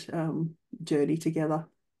failings and journey together.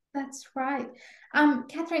 That's right.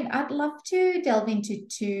 Kathryn, I'd love to delve into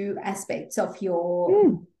two aspects of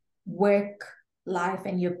your work life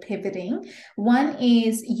and your pivoting. One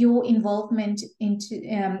is your involvement into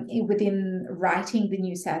within writing the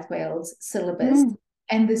New South Wales syllabus.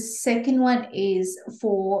 And the second one is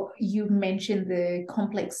you mentioned the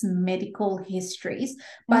complex medical histories,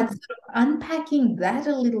 but sort of unpacking that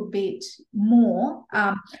a little bit more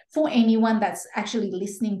for anyone that's actually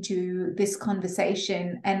listening to this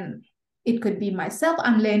conversation and it could be myself.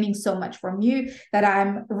 I'm learning so much from you that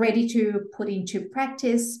I'm ready to put into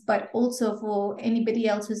practice, but also for anybody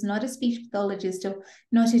else who's not a speech pathologist or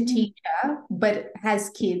not a teacher, but has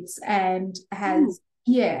kids and has,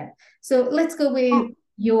 yeah. So let's go with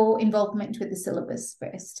your involvement with the syllabus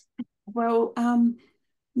first. Well,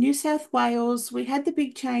 New South Wales, we had the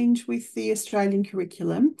big change with the Australian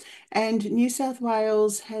curriculum, and New South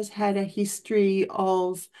Wales has had a history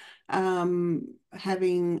of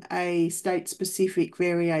having a state-specific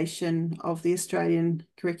variation of the Australian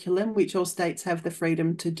curriculum, which all states have the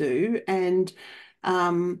freedom to do. And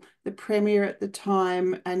the Premier at the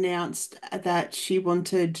time announced that she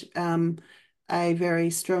wanted a very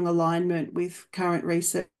strong alignment with current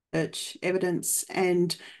research evidence,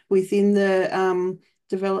 and within the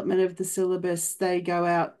development of the syllabus, they go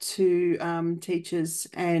out to teachers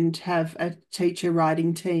and have a teacher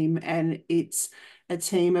writing team, and it's a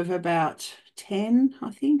team of about 10,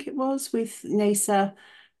 I think it was, with NISA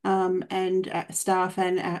and staff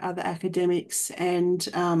and other academics,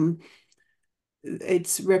 and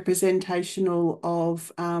it's representational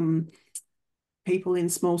of people in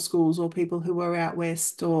small schools or people who are out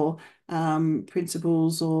west, or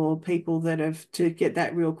principals or people that have, to get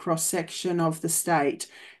that real cross section of the state.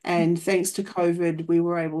 And thanks to COVID, we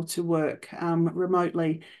were able to work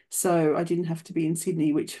remotely. So I didn't have to be in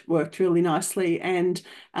Sydney, which worked really nicely. And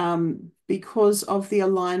because of the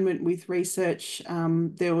alignment with research,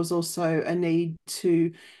 there was also a need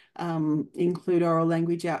to include oral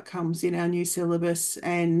language outcomes in our new syllabus.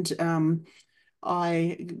 And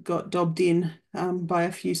I got dobbed in by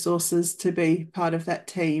a few sources to be part of that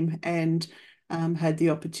team, and had the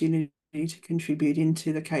opportunity to contribute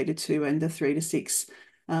into the K-2 and the 3-6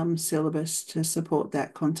 syllabus to support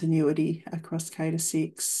that continuity across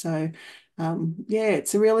K-6. So yeah,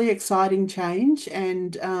 it's a really exciting change,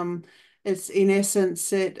 and it's, in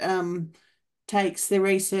essence, it takes the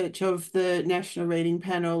research of the National Reading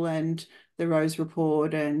Panel and the Rose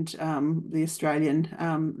Report and the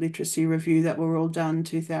Australian Literacy Review that were all done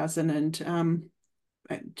 2000 and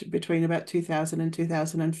between about 2000 and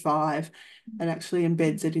 2005, and actually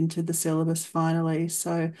embeds it into the syllabus finally.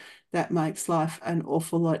 So that makes life an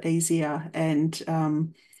awful lot easier. And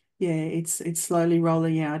yeah, it's slowly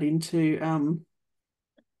rolling out into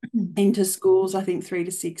schools. I think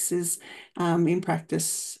 3-6 is in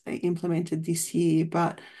practice implemented this year,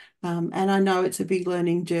 but and I know it's a big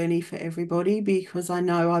learning journey for everybody, because I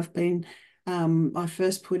know I've been I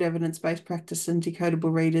first put evidence-based practice and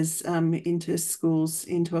decodable readers into schools,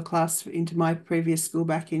 into a class, into my previous school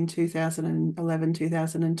back in 2011,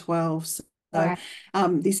 2012. So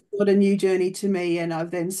this is not a new journey to me, and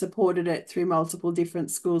I've then supported it through multiple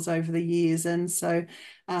different schools over the years. And so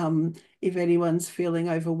if anyone's feeling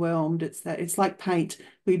overwhelmed, it's like paint.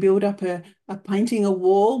 We build up a painting a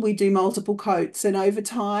wall, we do multiple coats, and over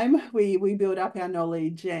time we build up our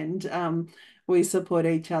knowledge, and we support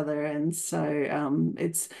each other. And so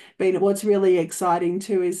it's been, what's really exciting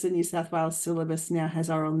too is the New South Wales syllabus now has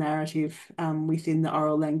oral narrative within the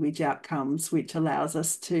oral language outcomes, which allows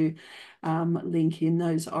us to link in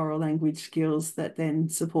those oral language skills that then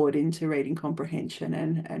support into reading comprehension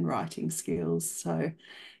and writing skills. So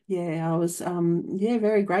yeah, I was yeah,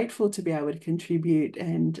 very grateful to be able to contribute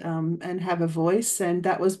and have a voice, and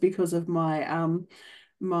that was because of my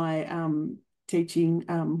teaching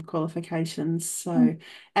qualifications. So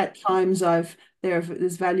at times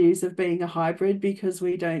there's values of being a hybrid, because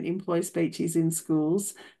we don't employ speechies in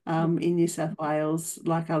schools in New South Wales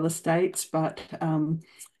like other states, but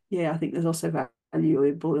yeah, I think there's also value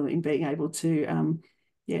in being able to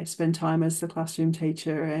yeah, spend time as the classroom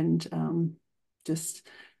teacher and just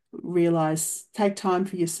take time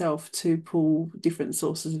for yourself to pull different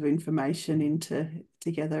sources of information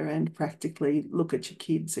together and practically look at your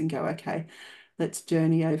kids and go, okay, let's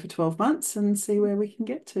journey over 12 months and see where we can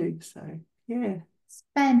get to. So yeah.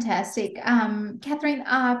 Fantastic. Kathryn,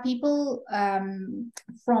 are people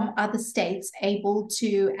from other states able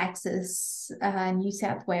to access New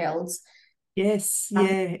South Wales? Yes,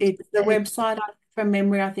 yeah. It's the website, from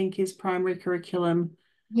memory, I think, is Primary Curriculum.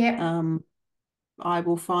 Yep. I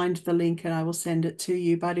will find the link and I will send it to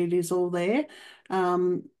you, but it is all there.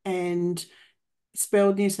 And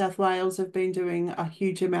Spelled New South Wales have been doing a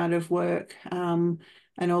huge amount of work,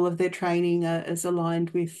 and all of their training is aligned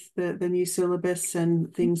with the new syllabus,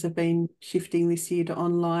 and things have been shifting this year to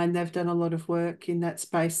online. They've done a lot of work in that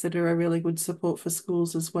space that are a really good support for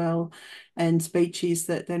schools as well, and speeches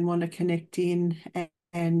that then want to connect in.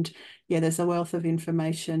 And yeah, there's a wealth of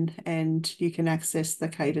information, and you can access the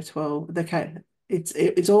K-12,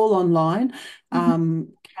 it's all online.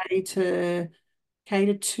 K to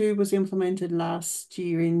K-2 was implemented last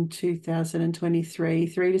year in 2023,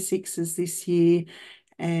 3 to 6 is this year,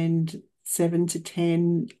 and 7 to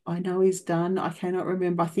 10 I know is done. I cannot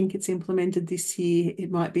remember. I think it's implemented this year. It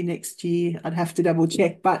might be next year. I'd have to double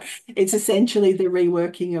check, but it's essentially the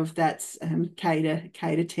reworking of that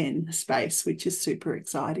K-10 space, which is super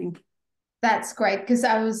exciting. That's great, because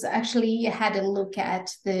I was actually had a look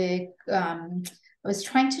at the I was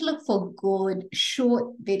trying to look for good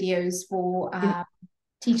short videos for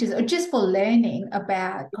teachers, or just for learning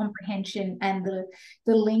about comprehension, and the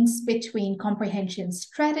links between comprehension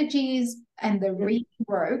strategies and the reading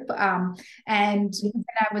rope. And when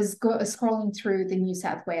I was scrolling through the New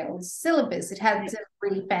South Wales syllabus, it had some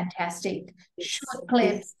really fantastic short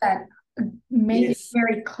clips that made it Yes.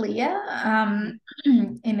 very clear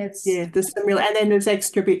in its. Yeah, there's some real, and then there's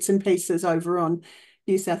extra bits and pieces over on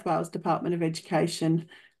New South Wales Department of Education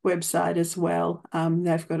website as well.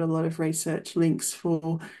 They've got a lot of research links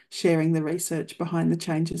for sharing the research behind the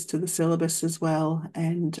changes to the syllabus as well,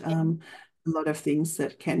 and a lot of things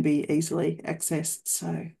that can be easily accessed.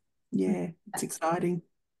 So yeah, it's exciting.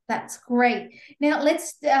 That's great. Now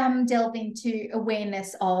let's delve into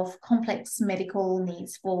awareness of complex medical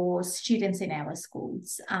needs for students in our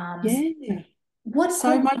schools. Yeah. What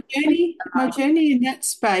So course? my journey in that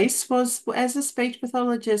space was as a speech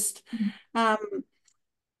pathologist. Um,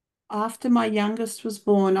 After my youngest was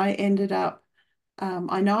born, I ended up,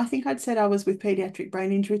 I think I'd said I was with pediatric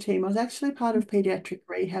brain injury team. I was actually part of pediatric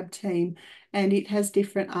rehab team, and it has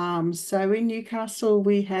different arms. So in Newcastle,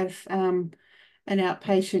 we have an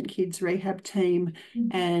outpatient kids rehab team,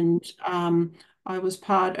 and I was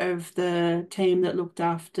part of the team that looked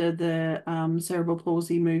after the cerebral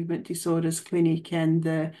palsy movement disorders clinic and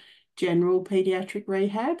the general pediatric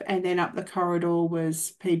rehab, and then up the corridor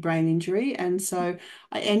was ped brain injury. And so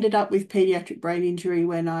I ended up with pediatric brain injury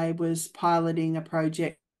when I was piloting a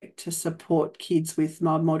project to support kids with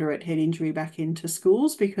mild moderate head injury back into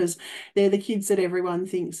schools, because they're the kids that everyone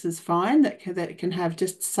thinks is fine, that can have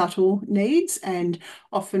just subtle needs and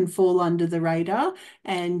often fall under the radar.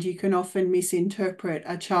 And you can often misinterpret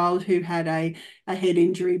a child who had a head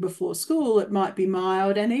injury before school. It might be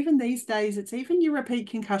mild, and even these days it's even your repeat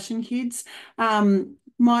concussion kids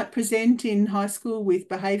might present in high school with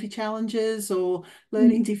behaviour challenges or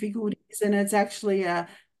learning difficulties, and it's actually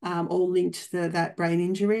all linked to that brain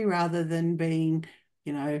injury rather than being,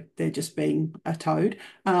 they're just being a toad.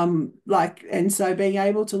 And so being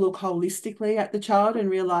able to look holistically at the child and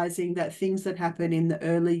realizing that things that happen in the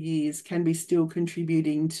early years can be still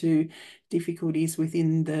contributing to difficulties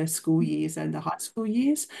within the school years and the high school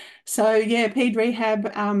years. So yeah, ped rehab,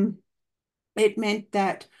 it meant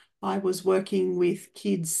that I was working with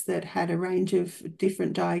kids that had a range of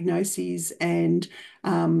different diagnoses, and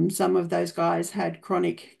some of those guys had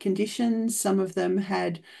chronic conditions. Some of them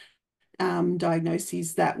had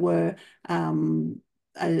diagnoses that were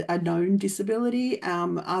a known disability.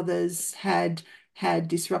 Others had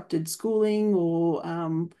disrupted schooling or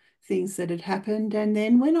things that had happened. And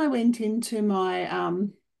then when I went into my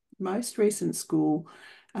most recent school,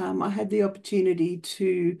 I had the opportunity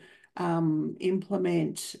to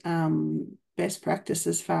implement best practice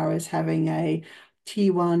as far as having a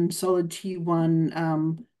solid tier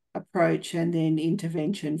one approach, and then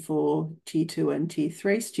intervention for tier 2 and tier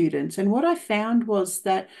 3 students. And what I found was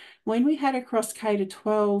that when we had across K to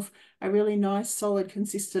 12 a really nice, solid,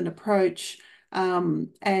 consistent approach,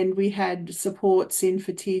 and we had supports in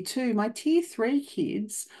for tier 2, my tier 3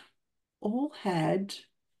 kids all had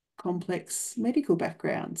complex medical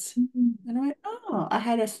backgrounds. And I went, oh, I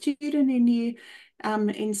had a student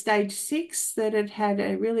in stage 6 that had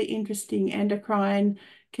a really interesting endocrine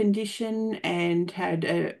condition and had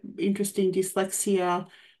a interesting dyslexia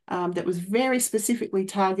that was very specifically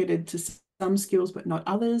targeted to some skills but not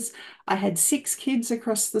others. I had 6 kids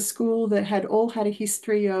across the school that had all had a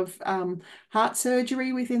history of heart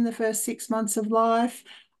surgery within the first 6 months of life.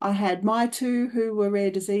 I had my 2 who were rare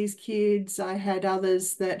disease kids. I had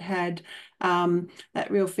others that had that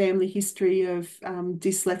real family history of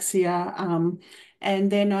dyslexia.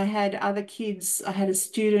 And then I had other kids. I had a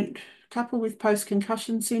student couple with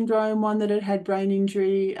post-concussion syndrome, one that had brain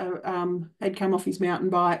injury, had come off his mountain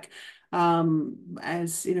bike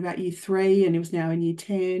as in about year 3, and he was now in year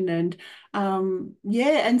 10. And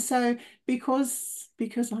yeah, and so because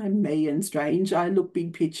I'm me and strange, I look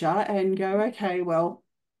big picture and go, okay, well,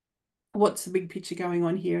 what's the big picture going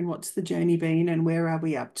on here, and what's the journey been, and where are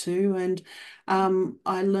we up to? And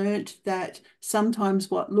I learnt that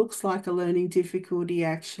sometimes what looks like a learning difficulty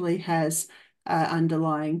actually has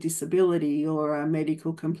underlying disability or a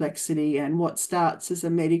medical complexity, and what starts as a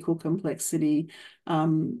medical complexity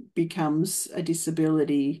becomes a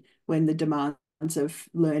disability when the demands of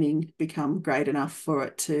learning become great enough for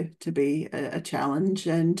it to be a challenge.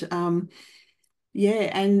 And yeah,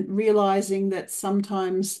 and realizing that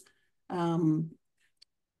sometimes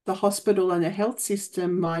the hospital and the health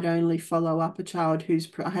system might only follow up a child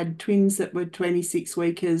who's I had twins that were 26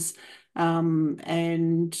 weekers,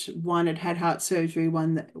 and one had had heart surgery,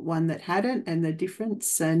 one that hadn't, and the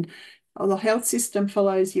difference. And the health system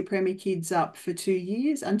follows your preemie kids up for 2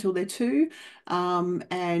 years until they're two.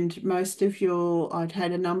 And most of I'd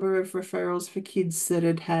had a number of referrals for kids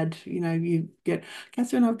that had, you get,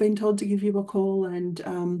 Kathryn, I've been told to give you a call,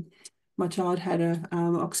 and my child had a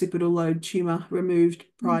occipital lobe tumour removed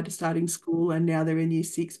prior to starting school, and now they're in year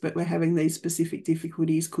 6, but we're having these specific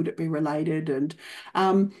difficulties. Could it be related? And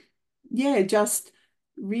yeah, just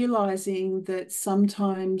realising that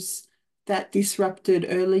sometimes that disrupted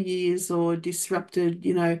early years or disrupted,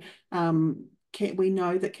 we know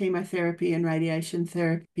that chemotherapy and radiation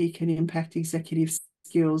therapy can impact executive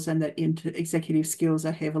skills, and that executive skills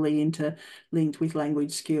are heavily interlinked with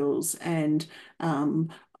language skills. And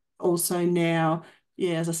also now,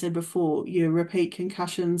 yeah, as I said before, your repeat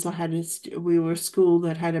concussions. We were a school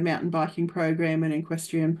that had a mountain biking program, an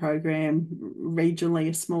equestrian program, regionally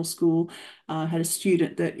a small school. Had a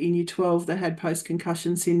student that in year 12 that had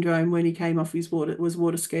post-concussion syndrome when he came off his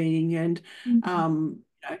water skiing, and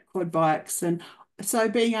quad bikes. And so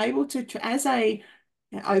being able to, as a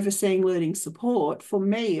overseeing learning support, for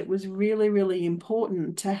me, it was really, really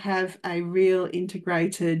important to have a real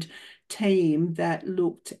integrated team that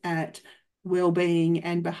looked at well-being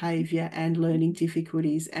and behaviour and learning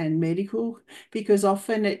difficulties and medical, because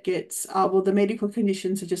often it gets, well, the medical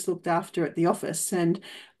conditions are just looked after at the office, and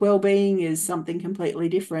well-being is something completely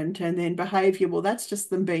different, and then behaviour, well, that's just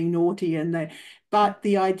them being naughty, but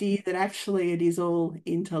the idea that actually it is all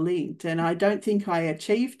interlinked. And I don't think I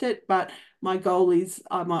achieved it, but my goal is,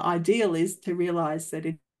 my ideal is to realise that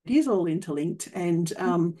it is all interlinked, and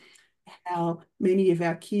how many of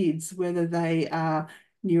our kids, whether they are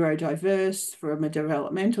neurodiverse from a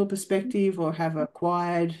developmental perspective or have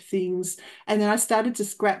acquired things. And then I started to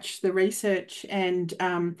scratch the research, and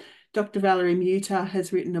Dr. Valerie Muter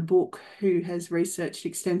has written a book, who has researched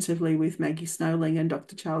extensively with Maggie Snowling and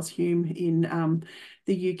Dr. Charles Hume in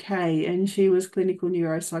the UK, and she was clinical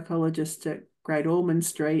neuropsychologist at Great Ormond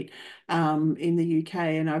Street in the UK.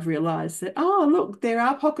 And I've realised that, oh, look, there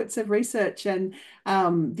are pockets of research, and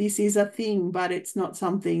this is a thing, but it's not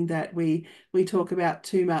something that we talk about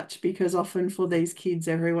too much, because often for these kids,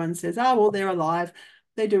 everyone says, oh, well, they're alive,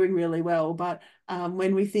 they're doing really well. But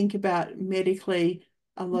when we think about medically,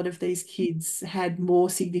 a lot of these kids had more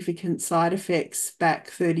significant side effects back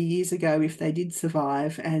 30 years ago if they did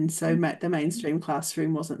survive. And so the mainstream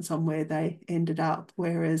classroom wasn't somewhere they ended up.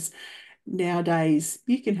 Whereas nowadays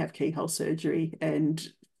you can have keyhole surgery, and,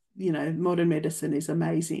 modern medicine is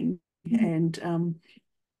amazing. And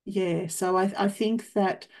yeah, so I think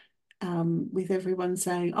that with everyone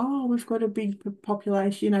saying, oh, we've got a big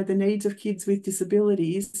population, the needs of kids with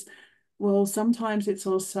disabilities, well, sometimes it's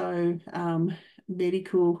also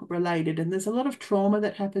medical related, and there's a lot of trauma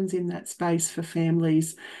that happens in that space for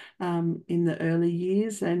families in the early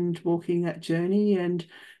years and walking that journey. And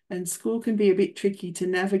school can be a bit tricky to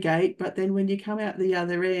navigate, but then when you come out the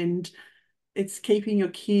other end, it's keeping your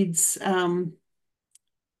kids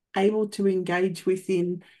able to engage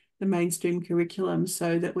within the mainstream curriculum,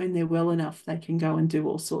 so that when they're well enough, they can go and do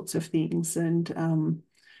all sorts of things. And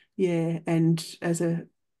yeah, and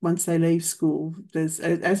once they leave school, as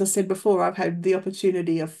I said before, I've had the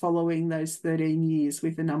opportunity of following those 13 years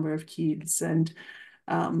with a number of kids, and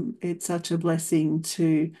it's such a blessing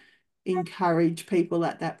to encourage people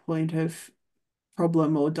at that point of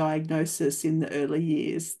problem or diagnosis in the early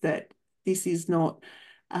years that this is not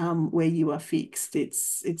where you are fixed.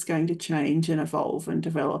 It's going to change and evolve and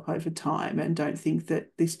develop over time, and don't think that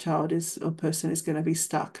this child or person is going to be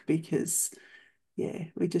stuck, because yeah,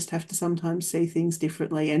 we just have to sometimes see things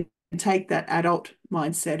differently and take that adult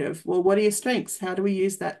mindset of, well, what are your strengths? How do we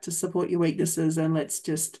use that to support your weaknesses? And let's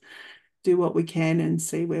just do what we can and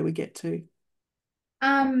see where we get to.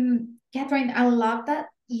 Kathryn, I love that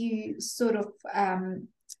you sort of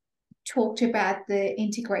talked about the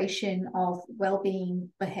integration of well-being,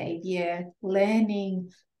 behavior,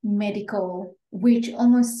 learning, medical, which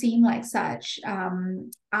almost seem like such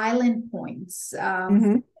island points.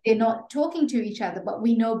 They're not talking to each other, but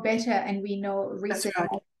we know better, and we know research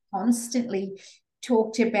constantly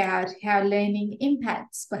talked about how learning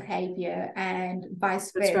impacts behavior and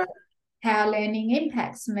vice versa. how learning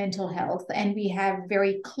impacts mental health, and we have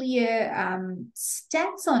very clear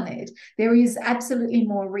stats on it. There is absolutely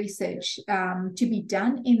more research to be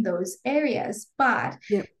done in those areas, but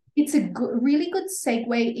Yep. it's a really good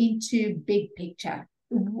segue into big picture.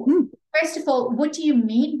 Mm. First of all, what do you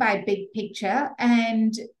mean by big picture?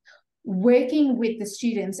 And working with the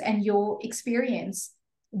students and your experience,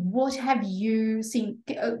 what have you seen?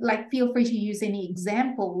 Like, feel free to use any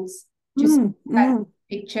examples, just Mm. that Mm.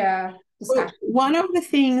 picture Well, discussion. one of the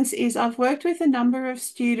things is I've worked with a number of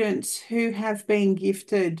students who have been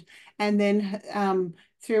gifted and then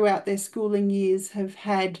throughout their schooling years have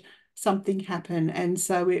had something happen. And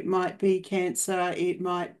so it might be cancer, it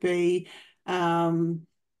might be,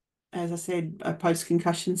 as I said, a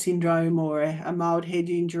post-concussion syndrome or a mild head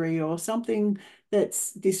injury or something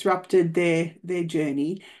that's disrupted their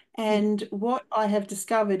journey. And what I have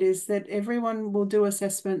discovered is that everyone will do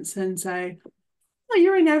assessments and say, oh,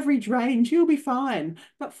 you're in average range, you'll be fine.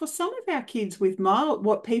 But for some of our kids with mild,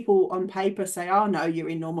 what people on paper say, oh no, you're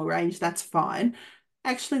in normal range, that's fine.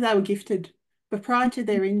 Actually, they were gifted. But prior to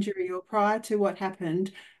their injury or prior to what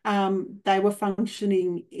happened, they were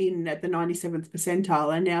functioning in at the 97th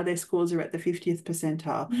percentile, and now their scores are at the 50th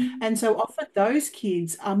percentile. Mm. And so often those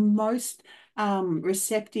kids are most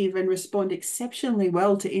receptive and respond exceptionally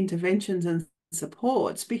well to interventions and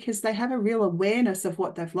supports because they have a real awareness of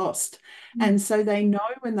what they've lost. And so they know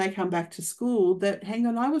when they come back to school that, hang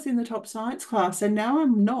on, I was in the top science class and now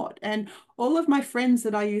I'm not. And all of my friends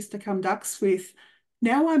that I used to come ducks with,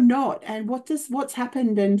 now I'm not. And what's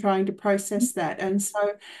happened, and trying to process that. And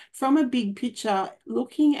so from a big picture,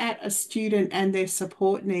 looking at a student and their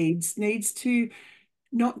support needs to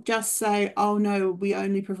not just say, oh no, we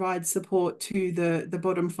only provide support to the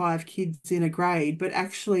bottom 5 kids in a grade, but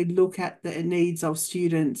actually look at the needs of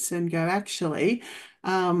students and go, actually,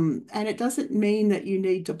 and it doesn't mean that you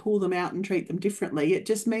need to pull them out and treat them differently. It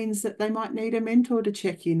just means that they might need a mentor to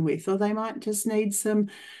check in with, or they might just need some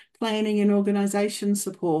planning and organisation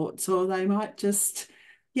supports, or they might just,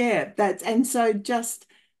 yeah, that's, and so just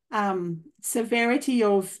severity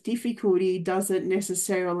of difficulty doesn't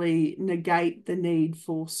necessarily negate the need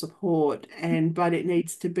for support, but it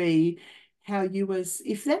needs to be how you, as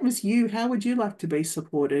if that was you, how would you like to be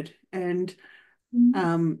supported, and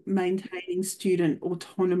maintaining student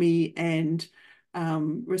autonomy and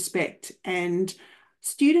respect. And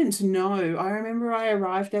students know. I remember I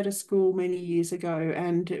arrived at a school many years ago,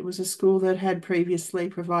 and it was a school that had previously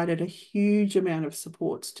provided a huge amount of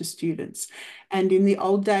supports to students. And in the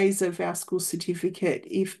old days of our school certificate,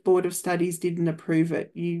 if Board of Studies didn't approve it,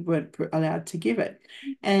 you weren't allowed to give it.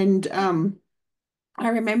 And I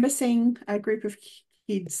remember seeing a group of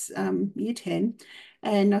kids, year 10,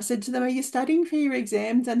 and I said to them, are you studying for your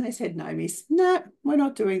exams? And they said, no, miss. No, we're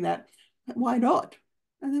not doing that. Why not?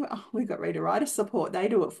 And they were, oh, we've got reader writer support. They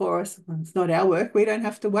do it for us. Well, it's not our work. We don't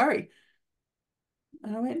have to worry.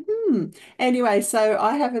 And I went, hmm. Anyway, so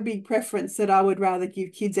I have a big preference that I would rather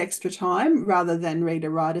give kids extra time rather than reader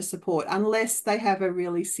writer support, unless they have a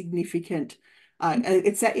really significant,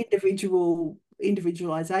 it's that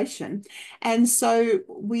individualization. And so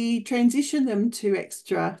we transitioned them to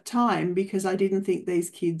extra time because I didn't think these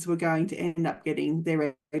kids were going to end up getting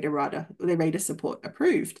their reader support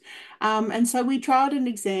approved. And so we tried an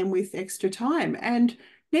exam with extra time, and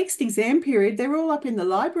next exam period, they're all up in the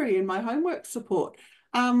library in my homework support,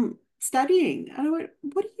 studying. And I went,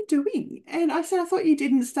 what are you doing? And I said, I thought you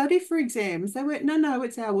didn't study for exams. They went, no, no,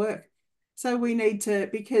 it's our work. So we need to,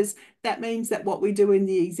 because that means that what we do in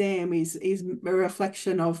the exam is a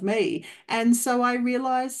reflection of me. And so I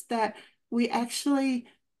realized that we actually,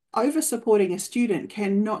 over supporting a student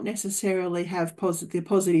can not necessarily have the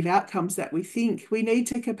positive outcomes that we think. We need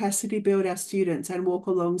to capacity build our students and walk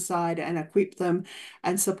alongside and equip them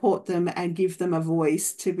and support them and give them a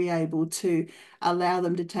voice to be able to allow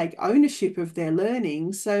them to take ownership of their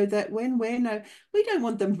learning, so that when we don't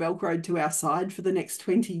want them velcroed to our side for the next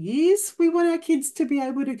 20 years. We want our kids to be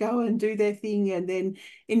able to go and do their thing and then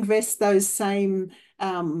invest those same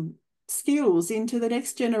skills into the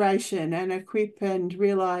next generation and equip and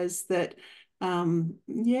realize that,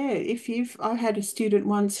 yeah, I had a student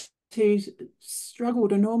once who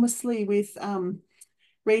struggled enormously with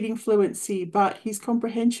reading fluency, but his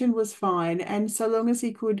comprehension was fine. And so long as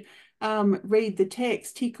he could read the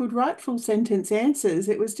text, he could write full sentence answers.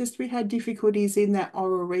 It was just we had difficulties in that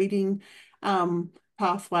oral reading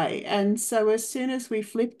pathway. And so as soon as we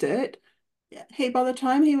flipped it, by the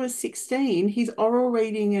time he was 16, his oral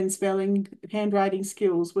reading and spelling, handwriting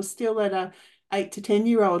skills were still at a 8 to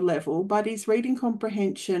 10-year-old level, but his reading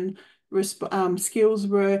comprehension skills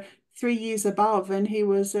were 3 years above, and he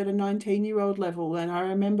was at a 19-year-old level. And I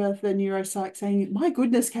remember the neuropsych saying, "My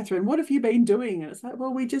goodness, Kathryn, what have you been doing?" And it's like,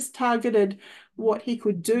 well, we just targeted what he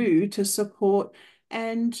could do to support.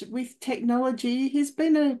 And with technology, he's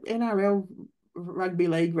been an NRL rugby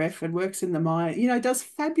league ref and works in the mine, does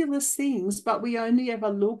fabulous things, but we only ever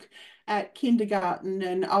look at kindergarten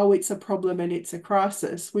and, oh, it's a problem and it's a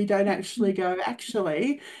crisis. We don't actually go,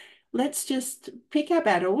 actually, let's just pick our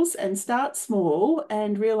battles and start small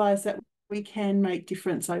and realize that we can make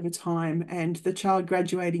difference over time. And the child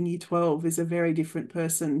graduating year 12 is a very different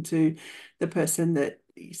person to the person that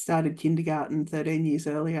started kindergarten 13 years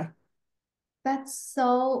earlier. That's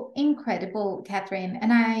so incredible, Kathryn.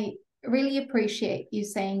 And I really appreciate you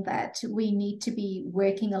saying that we need to be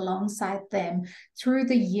working alongside them through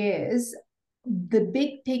the years. The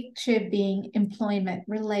big picture being employment,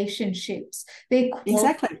 relationships, their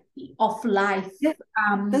Exactly. quality of life, Yeah,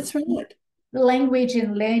 um, that's right. language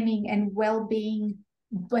and learning and well-being,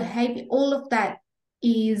 behavior, all of that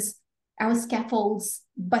is our scaffolds,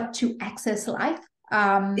 but to access life.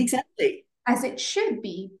 Exactly. As it should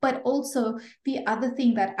be. But also, the other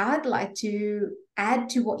thing that I'd like to add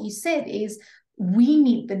to what you said is we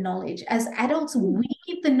need the knowledge. As adults, we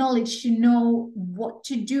need the knowledge to know what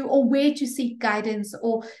to do or where to seek guidance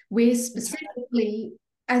or where That's right. specifically,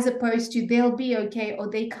 as opposed to they'll be okay or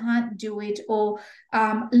they can't do it, or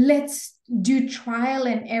let's do trial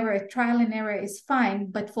and error. Trial and error is fine,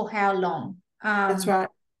 but for how long? That's right.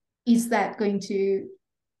 Is that going to,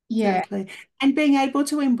 yeah. Exactly. And being able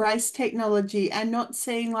to embrace technology and not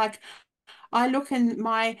seeing like, I look, and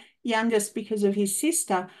my youngest, because of his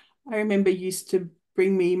sister, I remember used to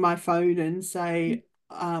bring me my phone and say,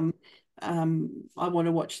 I want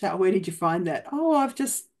to watch that. Where did you find that? Oh, I've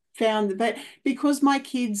just found that. Because my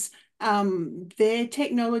kids, their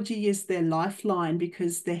technology is their lifeline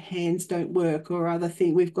because their hands don't work or other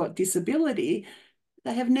thing. We've got disability.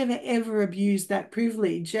 They have never ever abused that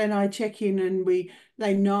privilege. And I check in and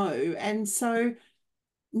they know. And so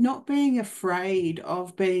not being afraid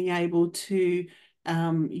of being able to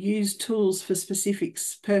use tools for specific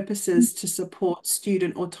purposes to support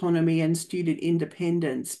student autonomy and student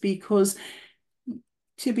independence, because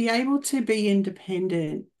to be able to be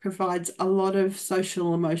independent provides a lot of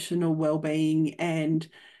social emotional well-being and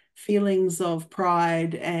feelings of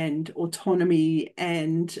pride and autonomy,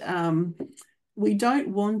 and we don't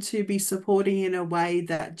want to be supporting in a way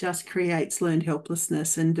that just creates learned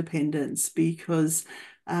helplessness and dependence, because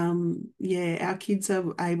yeah, our kids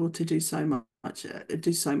are able to do so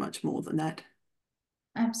much more than that.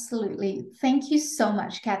 Absolutely. Thank you so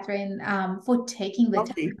much, Kathryn, for taking the time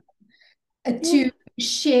Lovely. Yeah, to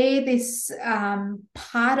share this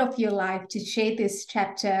part of your life, to share this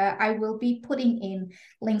chapter. I will be putting in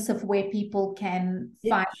links of where people can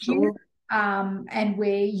yeah, find you, sure. and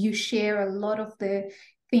where you share a lot of the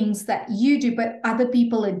things that you do, but other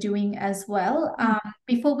people are doing as well.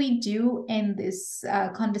 Before we do end this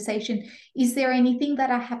conversation, is there anything that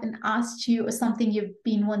I haven't asked you or something you've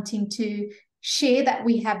been wanting to share that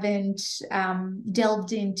we haven't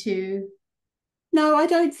delved into? No, I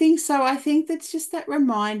don't think so. I think that's just that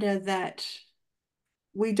reminder that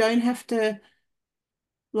we don't have to,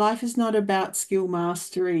 life is not about skill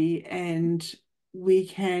mastery, and we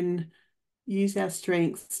can use our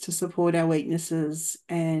strengths to support our weaknesses,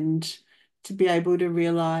 and to be able to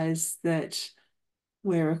realize that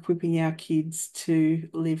we're equipping our kids to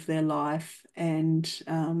live their life and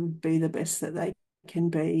be the best that they can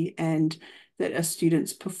be, and that a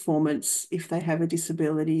student's performance, if they have a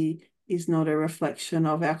disability, is not a reflection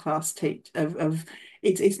of our class teach of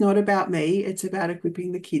it's not about me, it's about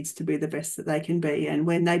equipping the kids to be the best that they can be. And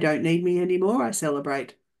when they don't need me anymore, I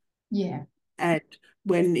celebrate. Yeah. And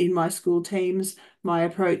when in my school teams, my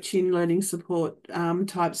approach in learning support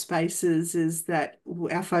type spaces is that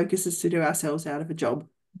our focus is to do ourselves out of a job.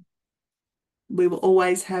 We will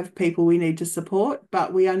always have people we need to support,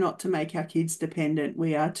 but we are not to make our kids dependent.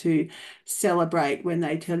 We are to celebrate when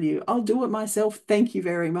they tell you, I'll do it myself, thank you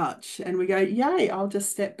very much. And we go, yay, I'll just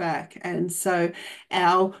step back. And so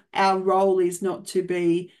our role is not to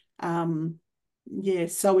be yeah,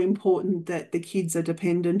 so important that the kids are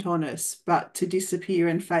dependent on us, but to disappear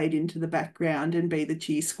and fade into the background and be the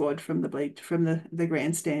cheer squad from the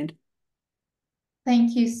grandstand.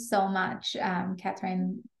 Thank you so much,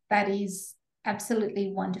 Kathryn. That is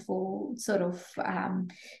absolutely wonderful sort of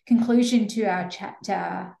conclusion to our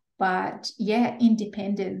chapter. But yeah,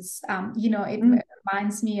 independence. It Mm,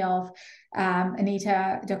 reminds me of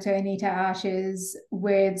Dr. Anita Asher's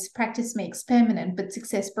words: "Practice makes permanent, but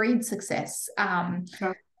success breeds success."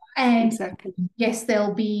 right, And exactly. yes,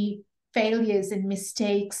 there'll be failures and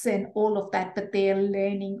mistakes and all of that, but they're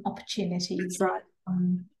learning opportunities. That's right.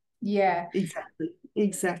 Yeah.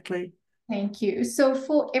 Exactly. Thank you. So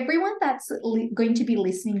for everyone that's going to be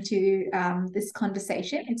listening to this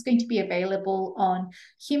conversation, it's going to be available on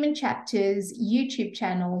Human Chapters YouTube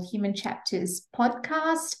channel, Human Chapters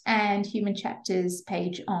podcast, and Human Chapters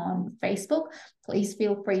page on Facebook. Please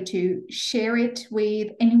feel free to share it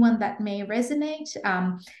with anyone that may resonate.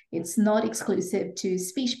 It's not exclusive to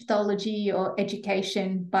speech pathology or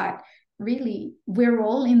education, but really, we're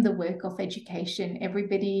all in the work of education.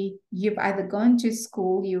 Everybody, you've either gone to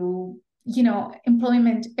school,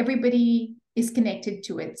 employment, everybody is connected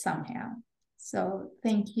to it somehow. So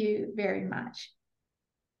thank you very much.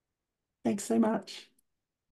 Thanks so much.